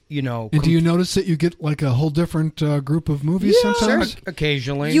one that's And do you notice that you get like a whole different group of movies sometimes?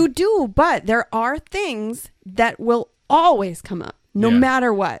 occasionally You do, but there are things that will always come up, no Yeah.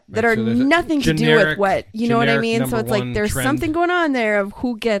 matter what, that Right, are so there's a nothing to do with generic- what, you know what I generic mean? So number it's like one there's trend. something going on there of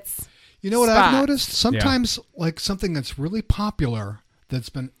who gets. You know what I've spots. noticed? Sometimes, like something that's really popular that's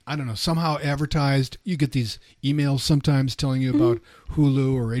been, I don't know, somehow advertised. You get these emails sometimes telling you about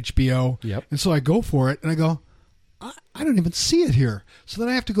Hulu or HBO. Yep. And so I go for it and I go, I don't even see it here. So then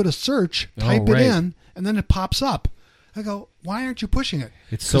I have to go to search, type right. it in, and then it pops up. I go, why aren't you pushing it?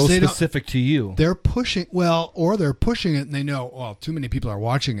 It's so 'Cause they don't- specific to you. They're pushing, or they're pushing it and they know, well, too many people are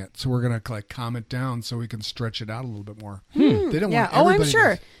watching it. So we're going to like calm it down so we can stretch it out a little bit more. They don't Yeah. want Oh, I'm everybody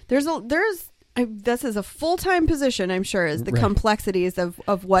sure. to- This is a full-time position, I'm sure, is the Right. complexities of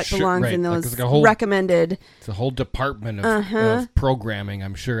what Sure, belongs right. in Like, those it's like a whole- recommended. It's a whole department of programming,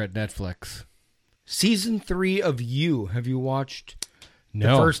 I'm sure, at Netflix. Season 3 of You. Have you watched the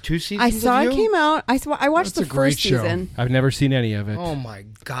No. first 2 seasons? I saw of it You? came out. I watched That's the a great first show. season. I've never seen any of it. Oh my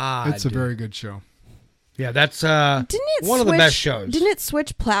god! It's a very good show. Yeah, that's Didn't it one of the switch- best shows. Didn't it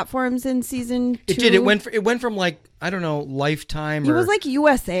switch platforms in season 2? It did. It went from like, I don't know, Lifetime. It or, was like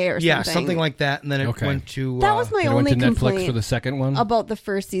USA or something. yeah, something like that, and then it Okay. went to. That was my It only went to Netflix complaint for the second one. about the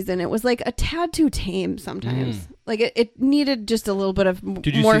first season. It was like a tad too tame sometimes. Like it needed just a little bit of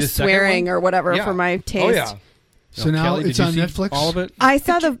Did you more see the second swearing one? or whatever Yeah. for my taste. Oh yeah, So now Kelly, it's did you on see Netflix? All of it? I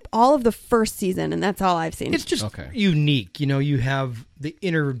saw all of the first season, and that's all I've seen. it's just Okay. unique. You know, you have the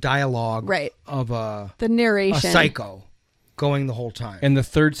inner dialogue Right. of a the narration. psycho going the whole time. And the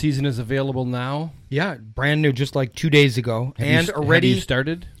third season is available now? Yeah, brand new, just like 2 days ago, and Have already you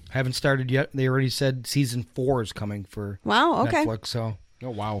started? haven't started yet. They already said season 4 is coming for Wow. Okay. Netflix. So Oh,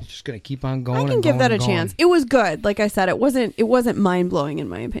 wow. it's just gonna keep on going. I can and give going that a and going. chance. It was good. Like I said, it wasn't mind blowing in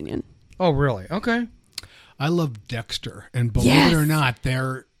my opinion. Oh, really? Okay. I love Dexter, and believe Yes. it or not,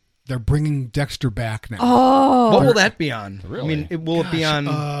 they're bringing Dexter back now. Oh, What will that be on? Really? I mean, will it be on?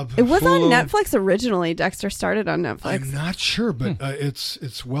 it was on Hulu? Netflix originally. Dexter started on Netflix. I'm not sure, but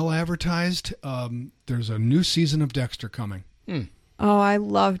it's well advertised. There's a new season of Dexter coming. Oh, I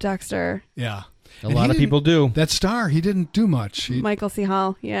love Dexter. Yeah, A lot of people do. That star, he didn't do much. Michael C.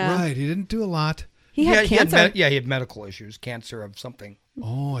 Hall. Yeah. Right, he didn't do a lot. He had cancer. He had medical issues, cancer of something.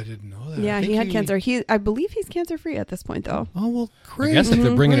 Oh, I didn't know that. Yeah, I he think had he- cancer. I believe he's cancer free at this point, though. Oh well, great. I guess if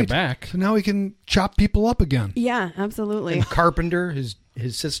they're bringing Great. it back. So now he can chop people up again. Yeah, absolutely. And Carpenter, his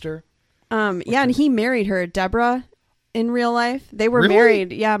sister. Yeah, and he married her, Deborah, in real life. They were Really?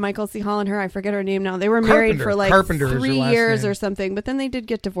 married. Yeah, Michael C. Hall and her. I forget her name now. They were married Carpenter. for like Carpenter is her 3 last years name. or something, but then they did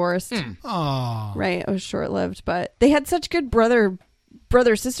get divorced. Oh, Right, it was short lived, but they had such good brother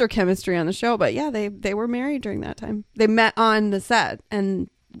sister chemistry on the show. But yeah, they were married during that time. They met on the set and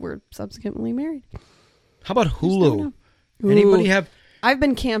were subsequently married. How about Hulu? Ooh. Anybody have? I've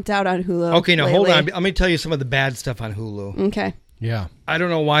been camped out on Hulu. Okay, now hold lately. on. Let me tell you some of the bad stuff on Hulu. Okay. Yeah. I don't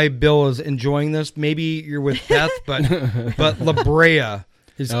know why Bill is enjoying this. Maybe you're with Beth, but La Brea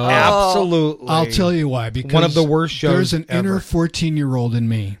is absolutely. I'll tell you why. Because one of the worst shows there's an ever. inner 14-year-old in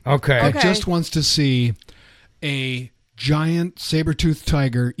me. Okay. That just wants to see a giant saber-toothed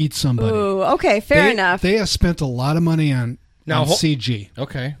tiger eat somebody. Ooh, okay, fair enough. They have spent a lot of money on CG.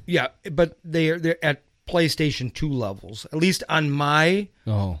 Okay. Yeah, but they're at PlayStation 2 levels. At least on my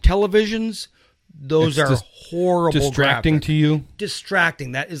televisions, those It's are horrible. distracting graphics. to you?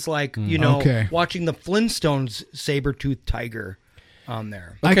 Distracting. That is like, watching the Flintstones saber-toothed tiger on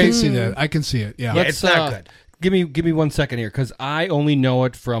there. I can see that. I can see it. Yeah. It's not good. Give me 1 second here, because I only know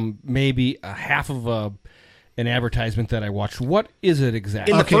it from maybe a half of an advertisement that I watched. What is it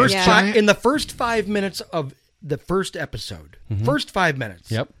exactly? In the first 5 minutes of the first episode, first 5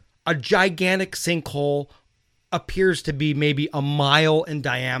 minutes, a gigantic sinkhole appears to be maybe a mile in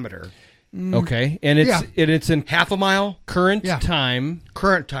diameter. Okay, and it's in half a mile current time,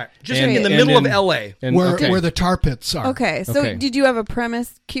 just in the middle of L.A. Where the tar pits are. Okay, so did you have a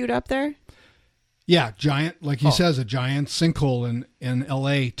premise queued up there? Yeah, giant, like he says, a giant sinkhole in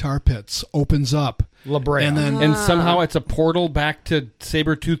L.A. tar pits opens up. La Brea. And somehow it's a portal back to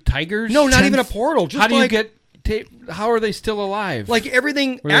saber-toothed tigers? No, not even a portal. Just how do you get... how are they still alive? Like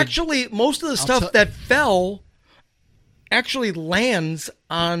everything... Actually, most of the stuff that fell actually lands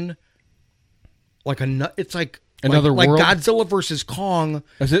on like it's like... Another like world? Godzilla versus Kong.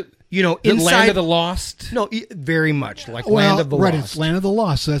 Is it... inside Land of the Lost? No, very much like Land of the right, Lost. It's Land of the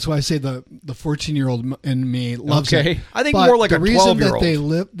Lost. So that's why I say the 14-year-old in me loves it. I think but more like the a reason 12-year-old.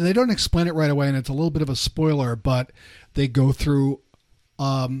 that they don't explain it right away, and it's a little bit of a spoiler, but they go through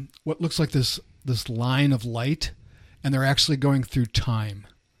what looks like this line of light, and they're actually going through time.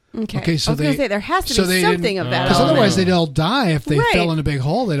 Okay, so I was going to say there has to be something of that. Because otherwise they'd all die if they Right. fell in a big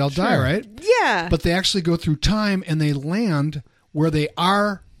hole. They'd all die, right? Yeah. But they actually go through time, and they land where they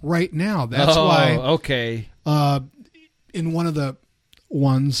are right now. That's why. Okay. In one of the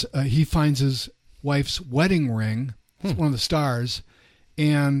ones, he finds his wife's wedding ring. It's one of the stars,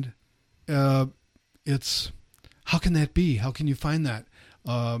 and it's how can that be? How can you find that?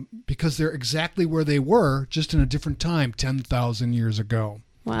 Because they're exactly where they were, just in a different time, 10,000 years ago.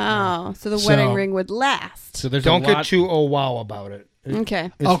 Wow. So the wedding ring would last. So there's Don't get too wow about it. Okay.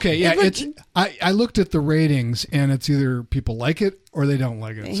 Okay, yeah, I looked at the ratings, and it's either people like it or they don't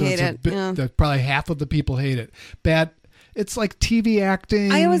like it. They so hate it's it, yeah. Probably half of the people hate it. Bad. It's like TV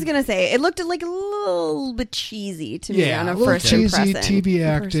acting. I was gonna say it looked like a little bit cheesy to me on a little first cheesy impression. TV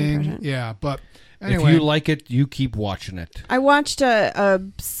First acting. impression. Yeah, but anyway, if you like it, you keep watching it. I watched a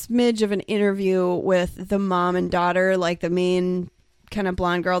smidge of an interview with the mom and daughter, like the main kind of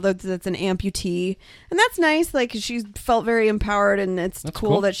blonde girl that's an amputee, and that's nice. Like she felt very empowered, and it's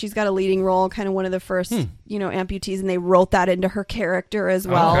cool that she's got a leading role, kind of one of the first amputees, and they wrote that into her character as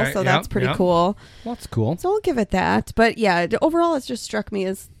well. Okay, so that's pretty cool. Well, that's cool. So I'll give it that. But yeah, overall, it's just struck me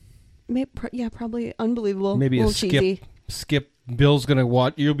as probably unbelievable. Maybe a a little cheesy. skip. Bill's gonna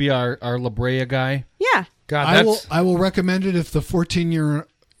watch. You'll be our La Brea guy. Yeah. God, I will recommend it if the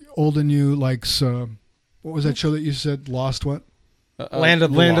 14-year-old in you likes. What was that show that you said? Lost what? Land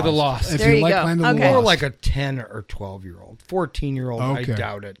of the Lost. If There you you like go. Land of the Okay. Or Lost, like a 10 or 12-year-old. 14-year-old, Okay. I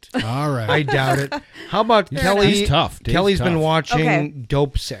doubt it. all right. I doubt it. How about Kelly? He's tough. Dave's Kelly's been tough. watching Okay.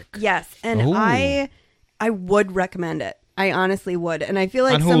 Dope Sick. Yes, and Ooh. I would recommend it. I honestly would, and I feel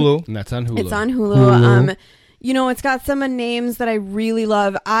like On Hulu. And that's on Hulu. It's on Hulu. It's got some names that I really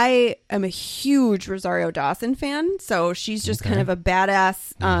love. I am a huge Rosario Dawson fan, so she's just kind of a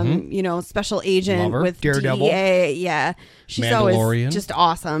badass, special agent Love her. with Daredevil. DEA. Yeah, she's always Mandalorian. just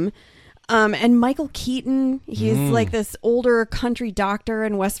awesome. And Michael Keaton, he's like this older country doctor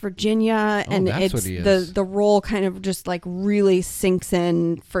in West Virginia, and that's it's what he is. the role kind of just like really sinks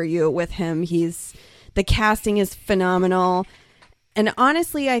in for you with him. The casting is phenomenal, and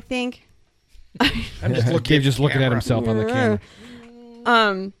honestly, I think. I'm just looking, Gabe just looking at himself on the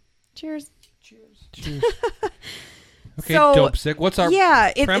camera. Cheers. Okay, Dope Sick. What's our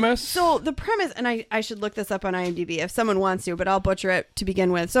premise? So the premise, and I should look this up on IMDb if someone wants to, but I'll butcher it to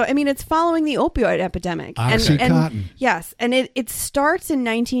begin with. So, I mean, it's following the opioid epidemic. Oxycontin. Yes, and it starts in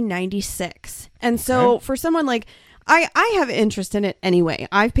 1996. And so for someone like... I have interest in it anyway.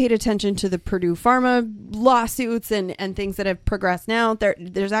 I've paid attention to the Purdue Pharma lawsuits and things that have progressed now.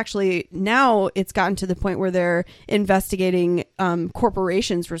 There's actually now it's gotten to the point where they're investigating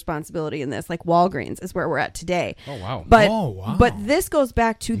corporations' responsibility in this, like Walgreens is where we're at today. Oh, wow. But this goes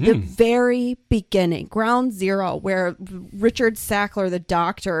back to the very beginning, ground zero, where Richard Sackler, the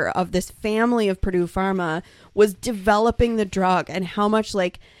doctor of this family of Purdue Pharma, was developing the drug, and how much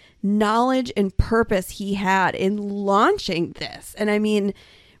knowledge and purpose he had in launching this. And I mean,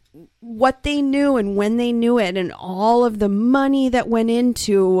 what they knew and when they knew it, and all of the money that went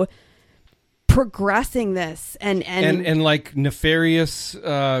into progressing this and like nefarious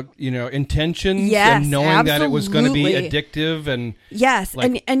intentions, yes, and knowing that it was going to be addictive, and yes,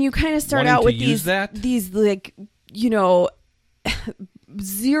 like, and you kind of start out with these like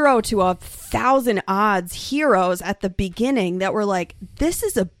 0 to 1,000 odds heroes at the beginning that were like, this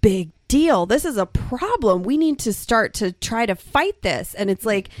is a big deal, this is a problem, we need to start to try to fight this. And it's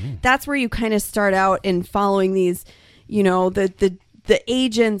like that's where you kind of start out in following these, the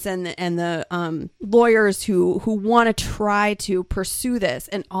agents and the lawyers who want to try to pursue this,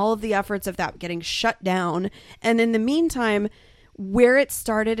 and all of the efforts of that getting shut down. And in the meantime, where it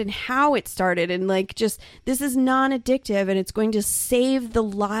started and how it started, and like, just, this is non-addictive, and it's going to save the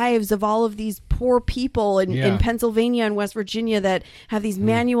lives of all of these poor people in Pennsylvania and West Virginia that have these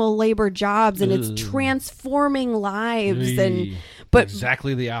manual labor jobs, and it's transforming lives. But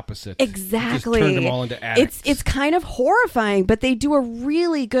exactly the opposite. Exactly. It just turned them all into addicts. It's kind of horrifying, but they do a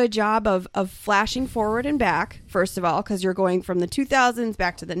really good job of flashing forward and back, first of all, because you're going from the 2000s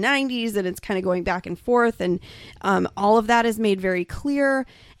back to the 90s, and it's kind of going back and forth, and all of that is made very clear,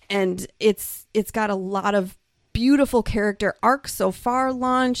 and it's got a lot of beautiful character arcs so far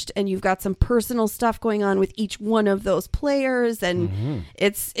launched, and you've got some personal stuff going on with each one of those players, and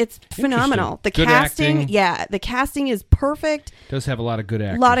it's phenomenal. The good casting, acting. the casting is perfect. It does have a lot of good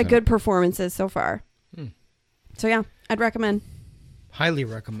actors. A lot of good performances so far. So yeah, I'd recommend. Highly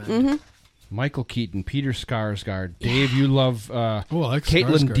recommend. Mm-hmm. Michael Keaton, Peter Skarsgård. Dave, you love I like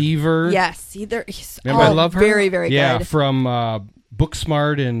Caitlin Skarsgård. Dever. Yes, I love her. Very, very yeah, good. from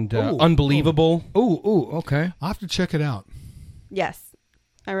Booksmart and Unbelievable. Okay. I'll have to check it out. Yes,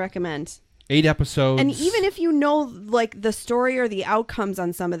 I recommend. 8 episodes. And even if you know like the story or the outcomes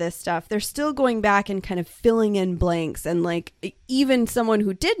on some of this stuff, they're still going back and kind of filling in blanks. And like, even someone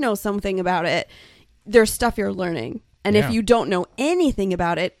who did know something about it, there's stuff you're learning. And if you don't know anything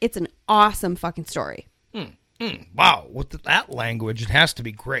about it, it's an awesome fucking story. Wow, with that language, it has to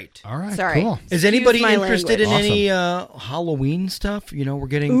be great. All right, Sorry. cool. Is anybody my interested language. in any Halloween stuff? We're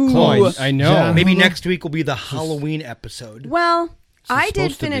getting Ooh. close. I know. Yeah. Maybe next week will be the Halloween episode. Well, I did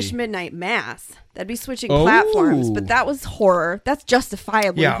supposed to finish be. Midnight Mass. That'd be switching platforms, but that was horror. That's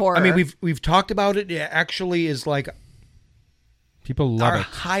justifiably horror. I mean, we've talked about it. It actually is like people love our it.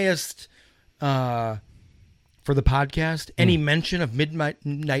 highest for the podcast. Any mention of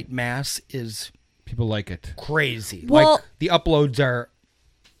Midnight Mass is People like it. crazy. Well- like the uploads are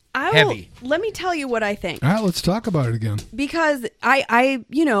heavy. Let me tell you what I think. All right, let's talk about it again. Because I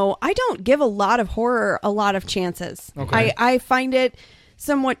don't give a lot of horror a lot of chances. Okay. I find it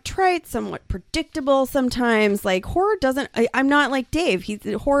somewhat trite, somewhat predictable sometimes. Like, horror doesn't, I'm not like Dave.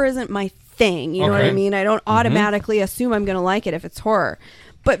 Horror isn't my thing. You know what I Okay. mean? I don't automatically assume I'm going to like it if it's horror.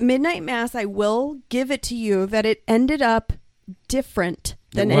 But Midnight Mass, I will give it to you that it ended up different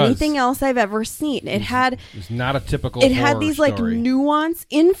than It was. anything else I've ever seen. It had It's not a typical it had horror these like story. nuance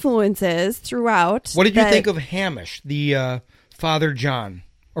influences throughout. What did you that- think of Hamish, the Father John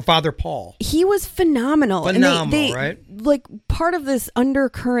or Father Paul? He was phenomenal. Phenomenal, and they, right? Like, part of this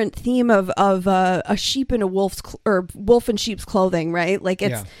undercurrent theme of a sheep in a wolf in sheep's clothing, right? Like,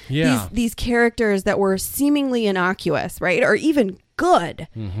 it's Yeah. these characters that were seemingly innocuous, right, or even good,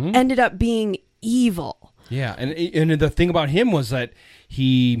 ended up being evil. Yeah, and the thing about him was that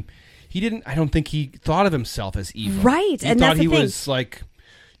he didn't. I don't think he thought of himself as evil. Right, He and thought that's the he thing. was like,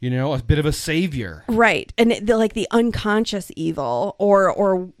 a bit of a savior. Right. And the unconscious evil,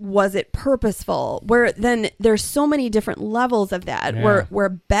 or was it purposeful? Where then there's so many different levels of that. Yeah. Where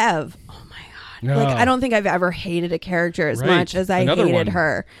Bev, oh my God. No. Like, I don't think I've ever hated a character as Right. much as I Another hated one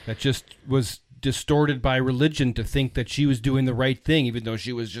her. That just was distorted by religion to think that she was doing the right thing, even though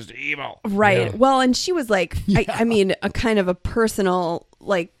she was just evil. Right. Yeah. Well, and she was like, I mean, a kind of a personal,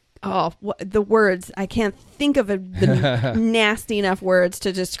 like, the words, I can't think of the nasty enough words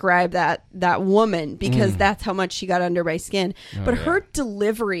to describe that woman, because that's how much she got under my skin. But her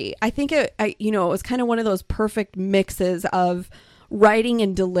delivery, I think it was kind of one of those perfect mixes of writing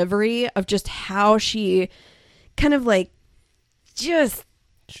and delivery, of just how she kind of like just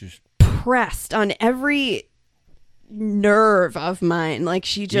pressed on every nerve of mine. Like,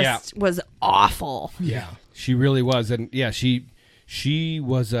 she just was awful. Yeah, she really was, and she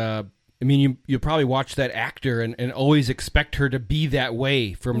was I mean, you probably watch that actor and always expect her to be that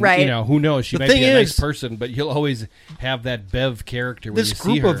way. From Right. Who knows? She The might thing be a nice is, person, but you'll always have that Bev character when you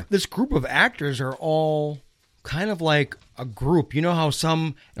see her. This group of actors are all kind of like a group. You know how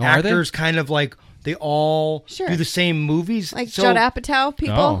some are they? actors kind of like they all Sure. do the same movies, Like so, Judd Apatow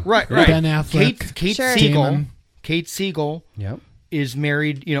people. Oh. right? Ben Affleck, Kate Sure. Siegel, Damon. Kate Siegel. Yep. is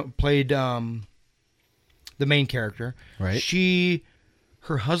married, played the main character. Right.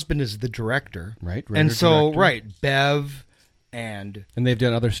 Her husband is the director. Right. And so, director. Bev and they've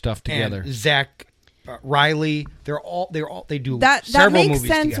done other stuff together. And Zach Riley, they do that several makes movies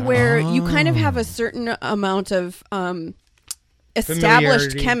sense together. where you kind of have a certain amount of established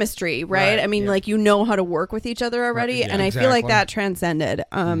Familiarity. chemistry, right? I mean, like how to work with each other already, and I feel like that transcended.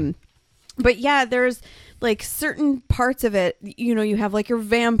 But yeah, there's like certain parts of it. You have like your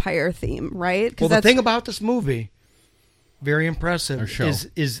vampire theme, right? Well, the thing about this movie, very impressive,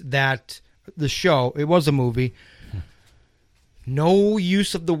 is that the show. It was a movie. No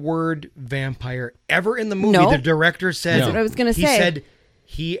use of the word vampire ever in the movie. Nope. The director said. That's what I was going to say. He said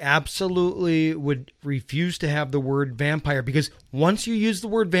he absolutely would refuse to have the word vampire because once you use the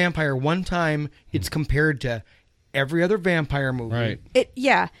word vampire one time, it's compared to every other vampire movie.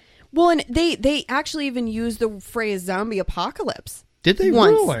 Right. Well, and they actually even use the phrase zombie apocalypse. Did they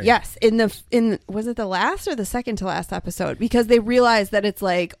once? really? Yes. In was it the last or the second to last episode? Because they realized that it's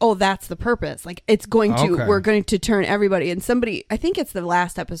like, oh, that's the purpose. Like it's going to, we're going to turn everybody. And somebody, I think it's the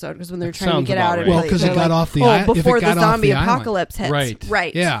last episode because when they're trying to get out, well, because it got off the island before the zombie apocalypse hits.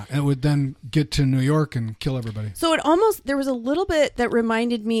 Right. Yeah, and it would then get to New York and kill everybody. So there was a little bit that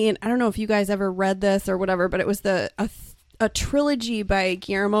reminded me, and I don't know if you guys ever read this or whatever, but it was a trilogy by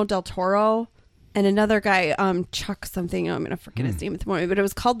Guillermo del Toro. And another guy, Chuck something, I'm going to forget his name at the moment, but it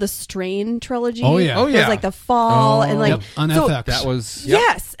was called the Strain trilogy. Oh, yeah. It was like the fall and like... on so, FX. That was...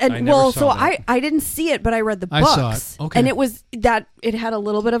 Yes. And I didn't see it, but I read the books. I saw it. Okay. And it was that it had a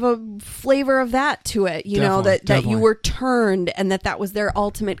little bit of a flavor of that to it, that you were turned and that was their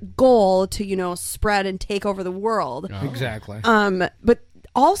ultimate goal to, spread and take over the world. Oh. Exactly. But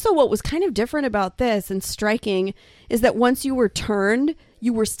also what was kind of different about this and striking is that once you were turned...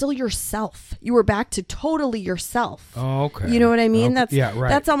 you were still yourself. You were back to totally yourself. Oh, okay. You know what I mean? Okay.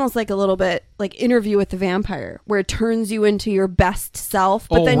 That's almost like a little bit like Interview with the Vampire, where it turns you into your best self,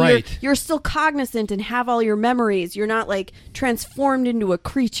 but then you're still cognizant and have all your memories. You're not like transformed into a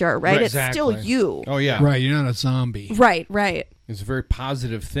creature, right? Right, it's still you. Oh, yeah. Right, you're not a zombie. Right. It's a very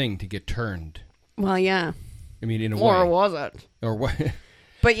positive thing to get turned. Well, yeah. I mean, in a way. Or was it? Or what?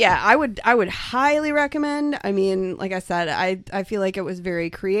 But yeah, I would highly recommend. I mean, like I said, I feel like it was very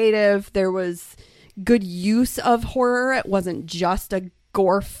creative. There was good use of horror. It wasn't just a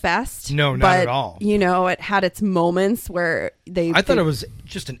gore fest. No, not at all. It had its moments where I thought it was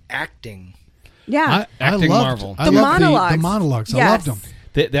just an acting. Yeah. I loved Marvel. I loved the monologues. Yes. I loved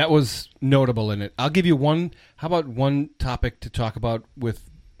them. That was notable in it. I'll give you how about one topic to talk about with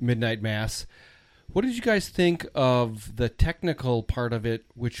Midnight Mass? What did you guys think of the technical part of it,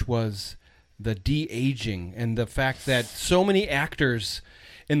 which was the de-aging and the fact that so many actors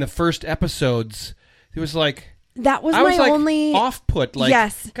in the first episodes, it was like... That was only off-put. Like,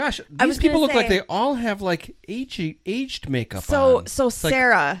 yes. Gosh, these people look like they all have like aged makeup on. So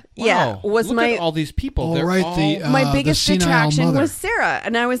Sarah, like, wow, was look my at all these people. Oh, They're right, all, my biggest attraction mother. was Sarah,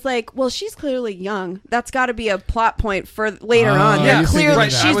 and I was like, well, she's clearly young. That's got to be a plot point for later on. yeah, That clearly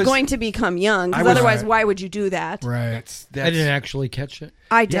right, she's going to become young, because otherwise, why would you do that? Right. That's, I didn't actually catch it.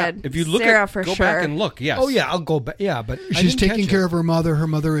 I did. If you look Sarah, at, for go sure. back and look. Yes. Oh yeah, I'll go back. Yeah, but She's taking care of her mother. Her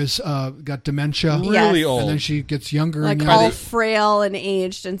mother is got dementia. Really Yes. old. And then she gets younger Like and all younger. frail and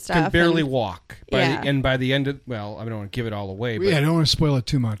aged and stuff. Can barely and- walk. Yeah. And by the end of, well, I don't want to give it all away. But, Yeah, I don't want to spoil it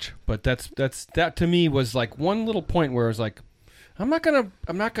too much. But that to me was like one little point where I was like, I'm not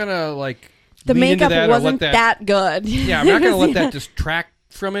gonna like The lean into makeup that or let wasn't that good. Yeah, I'm not gonna let that distract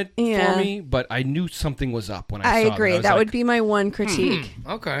from it Yeah. for me. But I knew something was up when I I saw agree. That, That would be my one critique.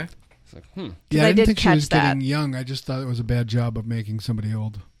 Okay. It's like, Yeah, I I didn't did think she catch was that. getting young. I just thought it was a bad job of making somebody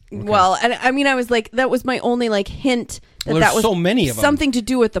old. Well, and I mean, I was like, that was my only like hint that Well, that there's was so many of 'em. something to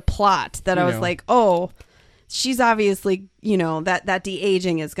do with the plot. That I was know. like, oh, she's obviously, that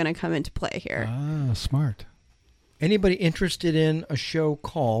de-aging is going to come into play here. Ah, smart. Anybody interested in a show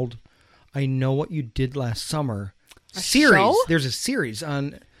called "I Know What You Did Last Summer"? Series. show? There's a series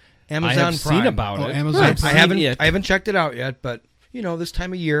on Amazon I have Prime. seen about Oh, it. Amazon I Prime. haven't. It. I haven't checked it out yet, but this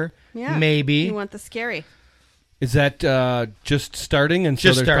time of year, Yeah, maybe. you want the scary. Is that just starting? And so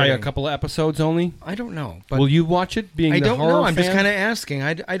Just there's probably a starting. couple of episodes only. I don't know. But Will you watch it? Being I the don't horror know. I'm just fan? kind of asking.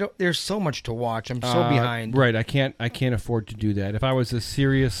 I don't. There's so much to watch. I'm so behind. Right, I can't afford to do that. If I was a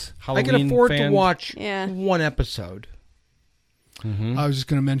serious I Halloween can afford fan, to watch Yeah. one episode. I was just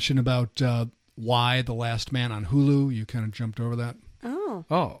going to mention about Why the Last Man on Hulu. You kind of jumped over that. Oh,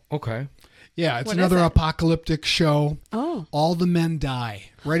 Oh, okay. Yeah, it's What another is it? apocalyptic show. oh, All the men die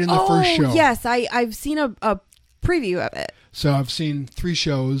right in the first show. Yes, I've seen a preview of it. So I've seen 3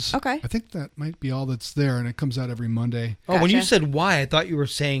 shows. Okay. I think that might be all that's there, and it comes out every Monday. Oh, when you Gotcha. said Y, I thought you were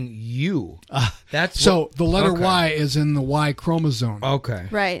saying you. That's So what- the letter okay. Y is in the Y chromosome. Okay.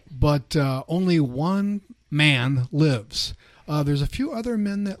 Right. But only one man lives. There's a few other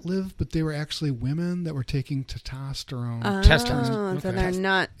men that live, but they were actually women that were taking testosterone. Oh, so they're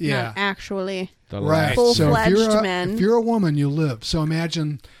not actually Right. full-fledged so men. if you're a woman, you live. So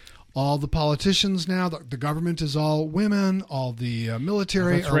imagine all the politicians now. The government is all women. All the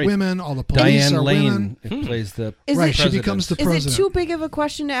military That's are right. women. All the police Diane are Lane women. plays the Right, she president. becomes the Is president. it too big of a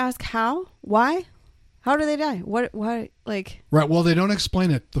question to ask how? Why? How do they die? What? Why? Like? Right. Well, they don't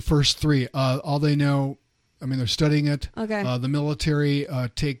explain it. The first 3. All they know. I mean, they're studying it. Okay. The military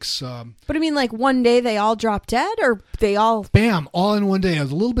takes. But I mean, like one day they all drop dead, or they all? Bam! All in one day. It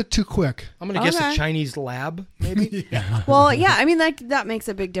was a little bit too quick. I'm going to guess Okay. a Chinese lab, maybe? Well, yeah. I mean, that makes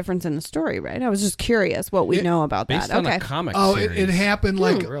a big difference in the story, right? I was just curious what we know about based that. on Okay. a comic Oh, series. it happened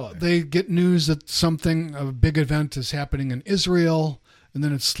like Really? they get news that a big event is happening in Israel, and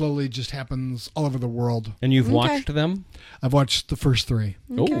then it slowly just happens all over the world. And you've Okay. watched them? I've watched the first 3.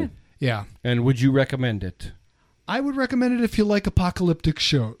 Okay. Oh. Yeah. And would you recommend it? I would recommend it if you like apocalyptic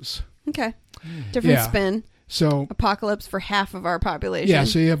shows. Okay. Different Yeah. spin. So Apocalypse for half of our population. yeah,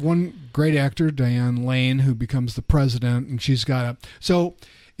 so you have one great actor, Diane Lane, who becomes the president, and she's got a. So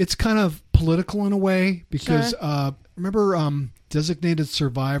it's kind of political in a way because remember Designated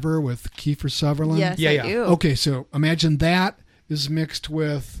Survivor with Kiefer Sutherland? Yes, Yeah, I yeah. do. Okay, so imagine that is mixed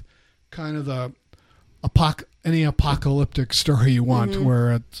with kind of the any apocalyptic story you want,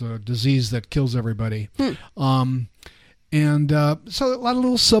 where it's a disease that kills everybody. So a lot of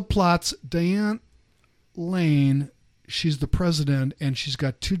little subplots. Diane Lane, she's the president, and she's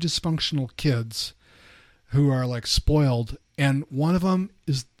got 2 dysfunctional kids who are like spoiled, and one of them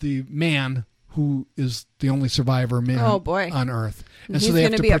is the man who is the only survivor man Oh, boy. on Earth. And He's so they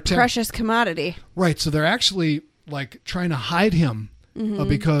going have to to be protect. a precious commodity. Right, so they're actually like trying to hide him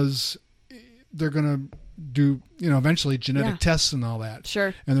because they're going to do, eventually genetic Yeah. tests and all that.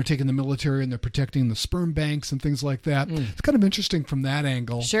 Sure. And they're taking the military and they're protecting the sperm banks and things like that. It's kind of interesting from that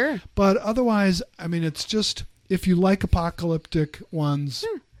angle. Sure. But otherwise, I mean, it's just, if you like apocalyptic ones,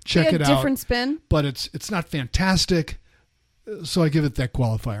 check Yeah, it out. different spin. But it's not fantastic, so I give it that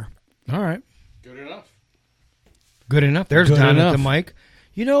qualifier. All right. Good enough. Good enough. There's Good Don at enough. the mic.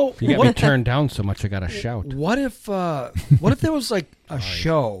 You know, You got me turned down so much I got to shout. what if there was like a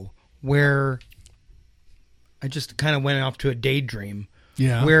show where I just kind of went off to a daydream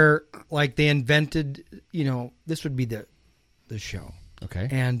Yeah. where like they invented, this would be the show. Okay.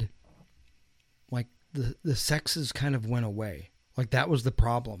 And like the sexes kind of went away. Like that was the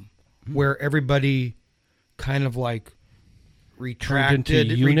problem where everybody kind of like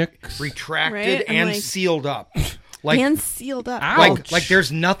retracted, into eunuchs? retracted Right, and, and like- sealed up. Like and sealed up. Ouch. like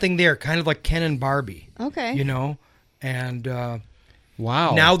there's nothing there, kind of like Ken and Barbie. Okay. And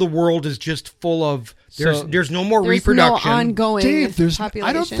Wow. now the world is just full of So- there's no more There's reproduction. no ongoing Dave, population.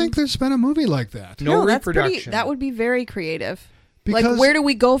 I don't think there's been a movie like that. No that's pretty. reproduction. That would be very creative. Because- like, where do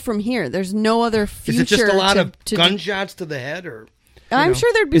we go from here? There's no other Is future. it just a lot of to gunshots to the head, or I'm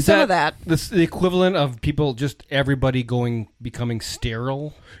sure there'd be Is some that, of that. the equivalent of people, just everybody becoming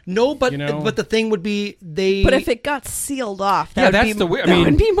sterile? no? But You know? but the thing would be they. But if it got sealed off, that would that's be, the way. I that mean,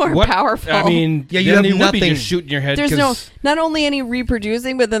 would be more what- powerful. I mean, Yeah, you then have you would be nothing. just shooting your head. there's 'cause- not only any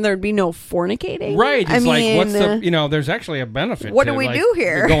reproducing, but then there'd be no fornicating. right. It's I like mean, what's the there's actually a benefit. what to, do we like, do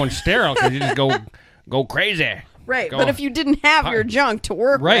here? Going sterile because you just go crazy. right? Go But if you didn't have your junk to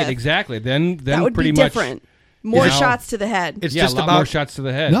work right, with, exactly. Then that would pretty be much different. More Is it- shots to the head. It's yeah, just a lot about more shots to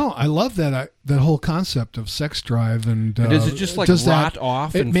the head. No, I love that whole concept of sex drive, and does it just, like, does rot that-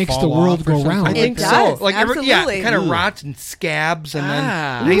 off It and makes fall the world off or go something? round. I It think does, so. Like absolutely. kind of rots and scabs, and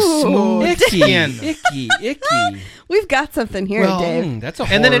Ah. then nice smooth Icky, skin. icky. We've got something here, Well, Dave. That's a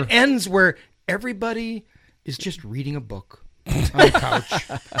And then horror. it ends where everybody is just reading a book on the couch.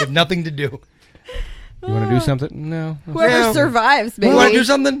 They have nothing to do. You want to do something? No. Whoever Yeah. survives, You baby. want to do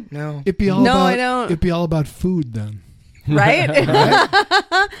something? No. It'd be all No, about, I don't. It'd be all about food then. right?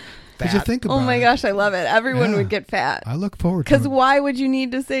 Because you think about Oh my it. gosh, I love it. Everyone Yeah. would get fat. I look forward to Because it. why would you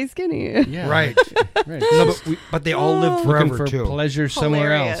need to stay skinny? Yeah. Right. Right. No, but they all live Looking forever for too. pleasure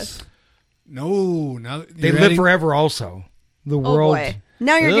somewhere Hilarious. else. No, now They you're live adding- forever also. The Oh world. boy.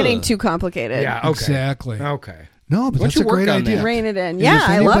 Now you're Ugh. getting too complicated. Yeah, okay. Exactly. Okay. No, but Why that's don't a you work great on idea. that? Rein it in. And Yeah, if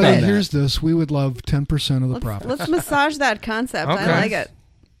I love anybody it. hears this, we would love 10% of the profits. Let's massage that concept. Okay. I like it.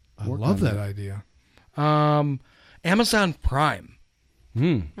 I love that idea. Amazon Prime.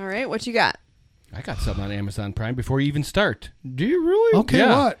 All right, what you got? I got something on Amazon Prime before you even start. Do you really? Okay,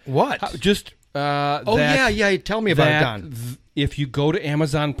 Yeah. what? What? Just Tell me about it, Don. If you go to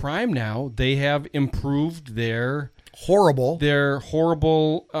Amazon Prime now, they have improved their horrible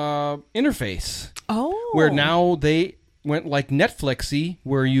interface. Oh, where now they went like Netflixy,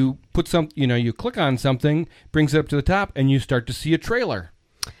 where you put you click on something, brings it up to the top, and you start to see a trailer.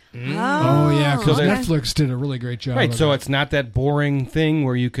 Oh yeah, because Netflix did a really great job. Right, so that. it's not that boring thing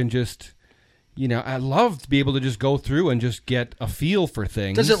where you can just, I love to be able to just go through and just get a feel for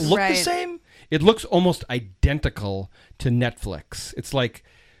things. Does it look the same? It looks almost identical to Netflix. It's like,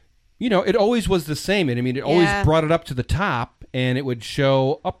 it always was the same. And I mean, it always brought it up to the top, and it would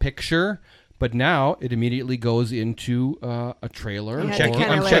show a picture. But now it immediately goes into a trailer. I'm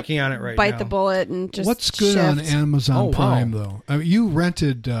checking on it right now. Bite the bullet and just What's good shift. on Amazon Prime, though? I mean, you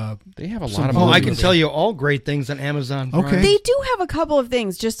rented... they have a lot of I can tell you all great things on Amazon Prime. Okay. They do have a couple of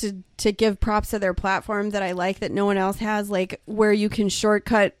things just to give props to their platform that I like that no one else has, like where you can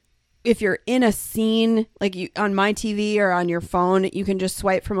shortcut. If you're in a scene, like on my TV or on your phone, you can just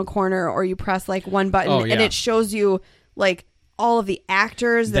swipe from a corner or you press like one button and it shows you like all of the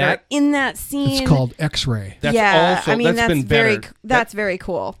actors that are in that scene. It's called X-ray. That's very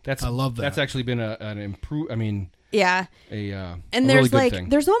cool. I love that. That's actually been an improve. I mean, and there's really thing.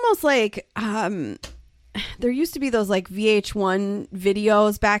 There's almost like there used to be those like VH1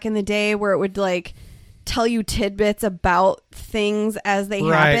 videos back in the day where it would like tell you tidbits about things as they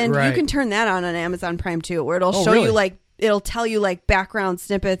happen. Right. You can turn that on Amazon Prime too, where it'll show you like it'll tell you like background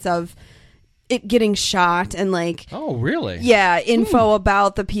snippets of it getting shot and like info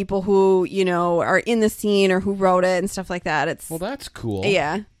about the people who are in the scene or who wrote it and stuff like that. That's cool.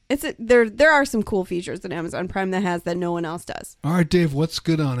 There are some cool features that Amazon Prime that no one else does. All right, Dave, what's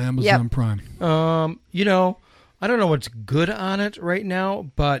good on Amazon Prime? I don't know what's good on it right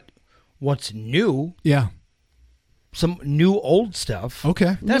now, but what's new? Yeah, some new old stuff.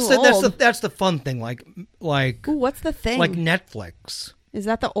 Okay, that's the fun thing. Like ooh, what's the thing? Like Netflix. Is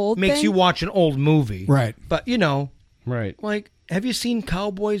that the old makes thing? you watch an old movie, right? But right? Like, have you seen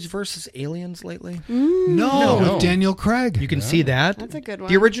Cowboys versus Aliens lately? No, with Daniel Craig. You can see that. That's a good one.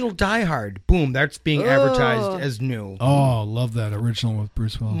 The original Die Hard. Boom, that's being advertised as new. Oh, love that original with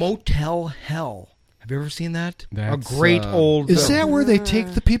Bruce Willis. Motel Hell. Have you ever seen that? That's, a great old. Is that where they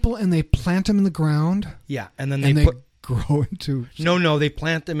take the people and they plant them in the ground? Yeah, and then they grow into. No, they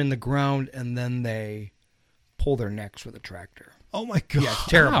plant them in the ground and then they pull their necks with a tractor. Oh my god! Yeah,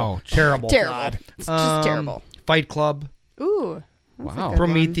 terrible. It's just terrible. Fight Club. Ooh, wow.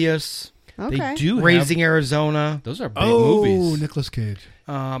 Prometheus. Okay. They do Raising Arizona. Those are big movies. Oh, Nicolas Cage.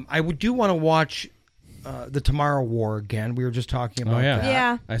 I do want to watch The Tomorrow War again. We were just talking about that.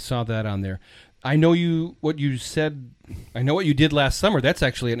 Yeah. I saw that on there. I know what you said. I know what you did last summer. That's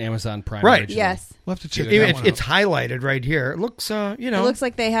actually an Amazon Prime right. original. Yes. We'll have to check It's that one out. highlighted right here. It looks, It looks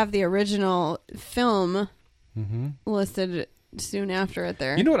like they have the original film listed soon after it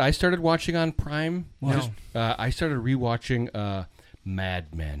there. You know what I started watching on Prime? What? I started rewatching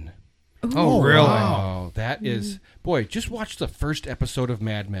Mad Men. Oh, really? Wow. That is... Boy, just watch the first episode of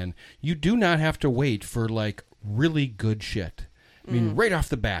Mad Men. You do not have to wait for, like, really good shit. I mean, right off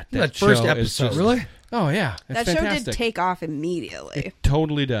the bat. That first show episode. is just, Really? Oh, yeah. It's that show fantastic. did take off immediately. It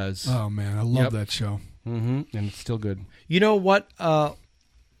totally does. Oh man, I love that show. Mm-hmm. And it's still good. You know what?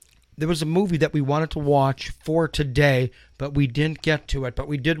 There was a movie that we wanted to watch for today, but we didn't get to it. But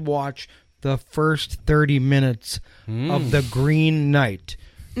we did watch the first 30 minutes of The Green Knight.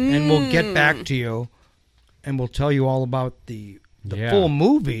 And we'll get back to you, and we'll tell you all about the full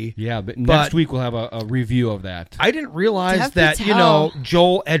movie. Yeah, but next week we'll have a review of that. I didn't realize that,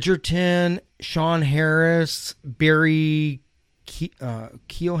 Joel Edgerton, Sean Harris, Barry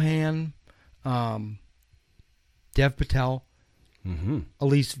Keoghan, Dev Patel,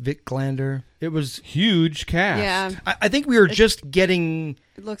 Elise Vicklander. It was huge cast. Yeah. I think we were just getting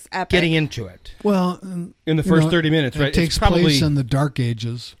It looks epic. getting into it. Well, in the first 30 minutes, right? It takes place in the Dark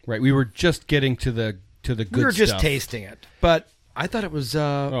Ages. Right. We were just getting to the good stuff. We were just tasting it, but I thought it was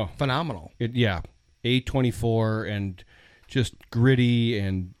phenomenal. A24 and just gritty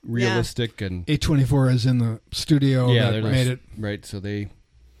and realistic and A24 is in the studio that made it. Right, so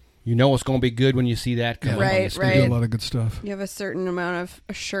you know it's going to be good when you see that come up on the screen. They do a lot of good stuff. You have a certain amount of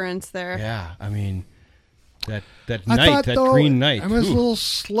assurance there. Yeah, I mean, that I Green Knight. I was a little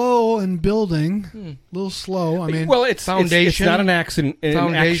slow in building. A little slow. I mean, well, it's Foundation. It's not an action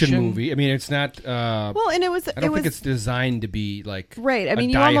movie. I mean, it's not. Well, and it was. I don't think it's designed to be like right. I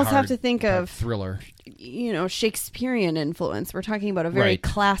mean, a you almost have die-hard to think of thriller. Shakespearean influence. We're talking about a very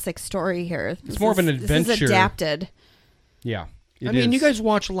classic story here. It's more of an adventure. This is adapted. Yeah. I mean, you guys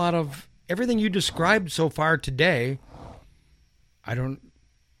watch a lot of everything you described so far today. I don't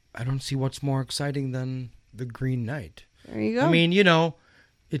I don't see what's more exciting than The Green Knight. There you go. I mean,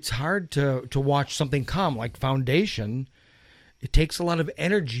 it's hard to watch something come like Foundation. It takes a lot of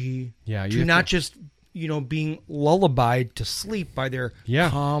energy to not just, being lullabied to sleep by their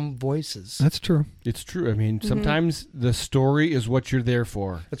calm voices. That's true. It's true. I mean, sometimes the story is what you're there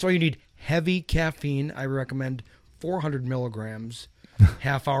for. That's why you need heavy caffeine. I recommend 400 milligrams,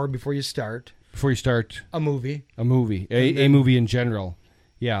 half hour before you start. Before you start a movie. A movie in general.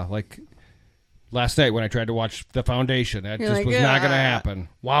 Yeah, like last night when I tried to watch The Foundation, that just was not going to happen.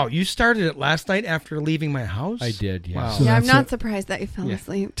 Wow, you started it last night after leaving my house? I did, yeah. Wow. So I'm not surprised that you fell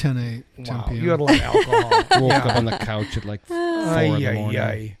asleep. 10 Wow, p.m. you had a lot of alcohol. Woke up on the couch at like 4 in the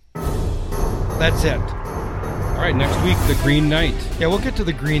morning. That's it. All right, next week, The Green Knight. Yeah, we'll get to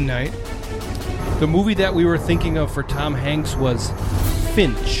The Green Knight. The movie that we were thinking of for Tom Hanks was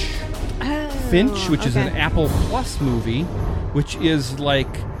Finch. Finch, which is an Apple Plus movie, which is like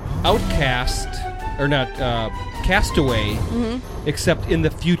Outcast, or not, Castaway, except in the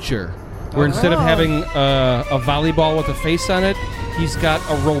future, where instead of having a volleyball with a face on it, he's got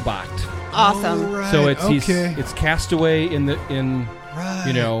a robot. Awesome. Right, So it's Castaway in the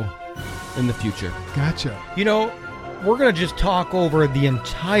future. Gotcha. We're going to just talk over the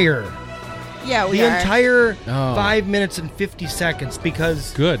entire... Yeah, we the are. entire 5 minutes and 50 seconds,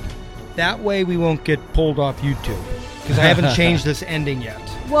 because that way we won't get pulled off YouTube, because I haven't changed this ending yet.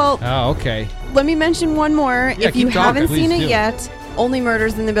 Well, okay. Let me mention one more. Yeah, if you keep talking. haven't seen Please it do. yet, Only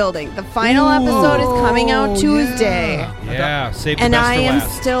Murders in the Building. The final episode is coming out Tuesday. Yeah, save the And best I for am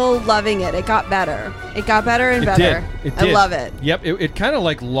last. still loving it. It got better. It got better and It better. did. It I did. love it. Yep, it kind of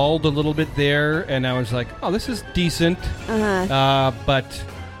like lulled a little bit there, and I was like, oh, this is decent. But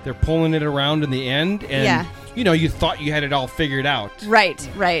they're pulling it around in the end, and you thought you had it all figured out. Right.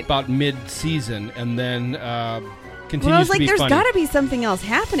 About mid-season, and then continues Well, I was like, to be there's funny. got to be something else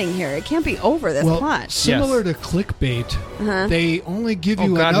happening here. It can't be over this plot. Similar to clickbait, they only give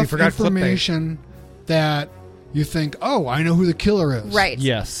you God, we enough forgot information that you think, oh, I know who the killer is. Right.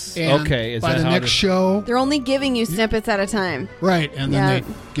 Yes. And okay. Is by that the how next show, They're only giving you snippets at a time. right, and then Yeah.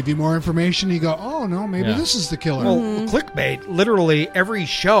 they give you more information. You go, oh no, maybe Yeah. this is the killer. Well, clickbait, literally every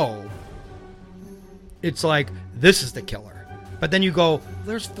show, it's like, this is the killer. But then you go,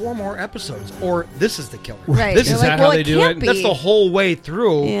 there's 4 more episodes, or this is the killer. Right. This You're is like, that well, how they it do can't it? be. That's the whole way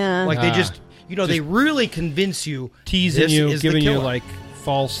through. Yeah. Like they just, they really convince you, teasing this you, is the giving you killer. like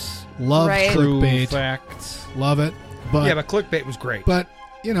false, Love Right. true clickbait. facts. Love it. But Yeah, but clickbait was great. but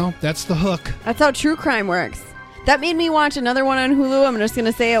that's the hook. That's how true crime works. That made me watch another one on Hulu. I'm just going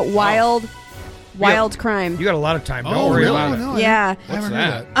to say it. Wild Crime. You got a lot of time. Don't Oh, worry really? about it. No, Yeah. I haven't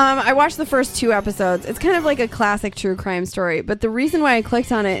that? heard that. I watched the first 2 episodes. It's kind of like a classic true crime story, but the reason why I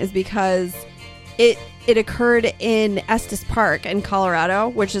clicked on it is because it occurred in Estes Park in Colorado,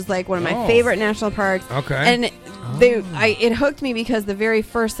 which is like one of my favorite national parks. Okay. And it hooked me because the very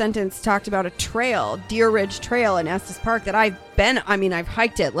first sentence talked about a trail, Deer Ridge Trail in Estes Park that I've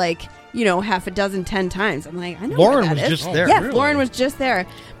hiked it like, half a dozen, 10 times. I'm like, I know Lauren where that was is. just there. Yeah, really? Lauren was just there.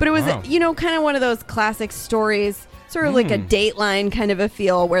 But it was, Wow. kind of one of those classic stories, sort of like a Dateline kind of a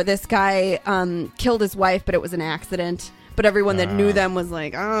feel where this guy killed his wife, but it was an accident. But everyone that knew them was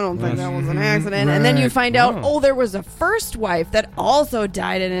like, I don't think that was an accident. And then you Right. find out, there was a first wife that also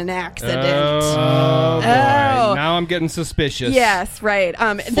died in an accident. Oh, boy. Oh. Now I'm getting suspicious. Yes, right.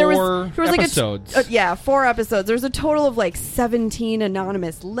 There was like episodes. 4 episodes. There's a total of like 17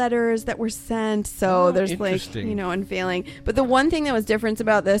 anonymous letters that were sent. So there's like, interesting. unveiling. But the one thing that was different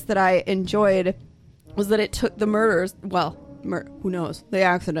about this that I enjoyed was that it took the murders, who knows, the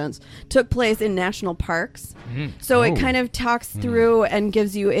accidents took place in national parks. So it kind of talks through and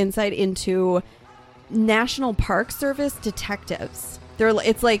gives you insight into National Park Service detectives.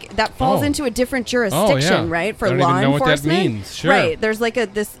 It's like that falls into a different jurisdiction, right? For Don't law even know what that enforcement. means. Sure. Right. There's like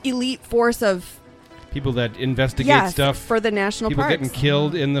this elite force of People that investigate stuff. for the national People parks. getting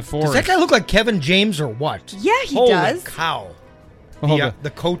killed in the forest. Does that guy look like Kevin James or what? Yeah, he Holy does. cow. Oh, The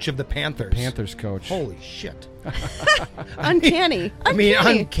coach of the Panthers. Panthers coach. Holy shit. Uncanny. I mean,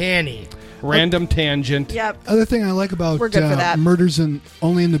 uncanny. Random tangent. Yep. Other thing I like about We're good for that. Murders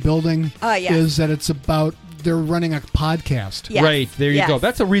Only in the Building Yeah. is that it's about they're running a podcast. Yes. Right, there you Yes. go.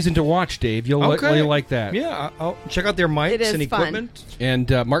 That's a reason to watch, Dave. You'll like that. Yeah, I'll check out their mics It is and fun. equipment. And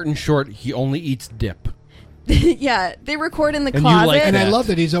Martin Short, he only eats dip. Yeah, they record in the And you closet. like And I that. love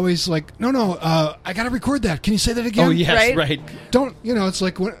that he's always like, no, I got to record that. Can you say that again? Oh, yes, Right? right. Don't, it's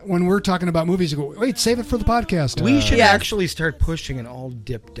like when we're talking about movies, you go, wait, save it for the podcast. We should Yes. actually start pushing an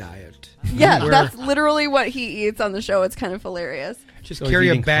all-dip diet. Yeah, Where- that's literally what he eats on the show. It's kind of hilarious. Just So he's carry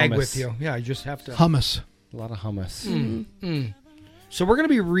a eating bag hummus. with you. Yeah, you just have to. Hummus. A lot of hummus. So we're going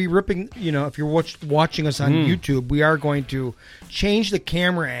to be re-ripping, if you're watching us on YouTube, we are going to change the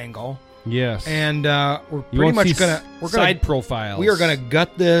camera angle. Yes. And we're pretty much going to... side profiles. We are going to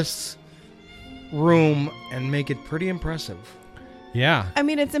gut this room and make it pretty impressive. Yeah. I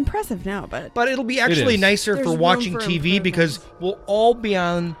mean, it's impressive now, but it'll be actually nicer There's for room watching for TV improvement. because we'll all be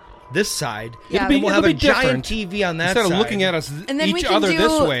on this side. Yeah, and we'll have a it'll be giant different. TV on that Instead side. of looking at us and then we each can other do,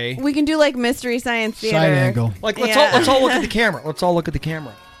 this way. We can do like Mystery Science Theater. Side angle. Like let's all look at the camera. Let's all look at the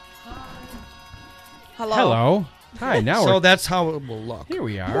camera. Hello. Hi. Now So we're that's how it will look. here.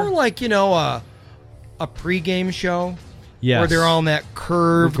 We are. More like a pregame show. Yes. Where they're all in that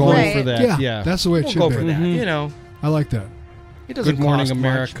curved. We're going Right. for that. Yeah, that's the way it We'll should go be. for that. Mhm. I like that. It doesn't Good Morning cost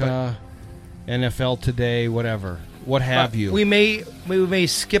America, NFL Today, whatever. What have you? We may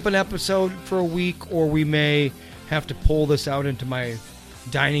skip an episode for a week, or we may have to pull this out into my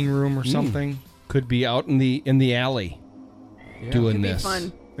dining room or something. Could be out in the alley doing It'd be this.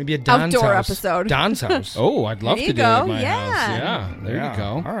 fun. Maybe a Don's Outdoor house. episode. Don's house. Oh, I'd love There to you do it at go. my Yeah. house. Yeah, there Yeah. you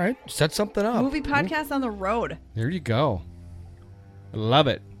go. All right, set something up. Movie podcast on the road. There you go. I love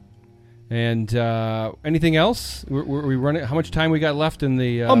it. And anything else? We running? How much time we got left in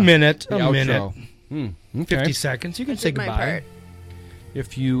the A minute. the A outro? minute. Okay. 50 seconds. You can say Did my goodbye. part.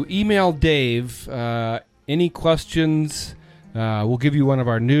 If you email Dave any questions, we'll give you one of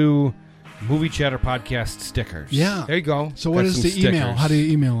our new Movie Chatter podcast stickers. Yeah. There you go. So what Got is some the email? stickers. How do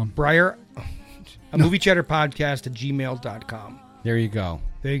you email them? Briar, a movie chatter podcast at gmail.com. There you go.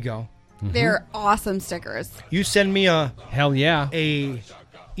 There you go. They're awesome stickers. You send me a Hell yeah.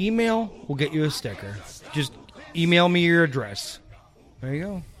 email, we'll get you a sticker. Just email me your address. There you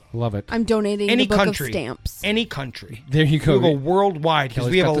go. Love it. I'm donating Any the book country. of stamps. Any country. There you go. We go worldwide because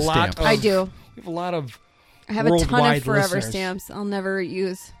Kelly's we have got a the lot stamps. of... I do. We have a lot of I have a ton worldwide of forever listeners. stamps I'll never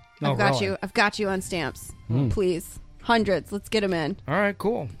use. Oh, I've got really? you. I've got you on stamps. Please. Hundreds. Let's get them in. All right,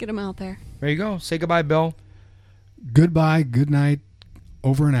 cool. Get them out there. There you go. Say goodbye, Bill. Goodbye, good night,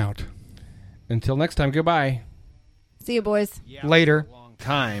 over and out. Until next time, goodbye. See you, boys. Later.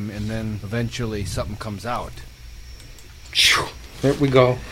 Time, and then eventually something comes out. There we go.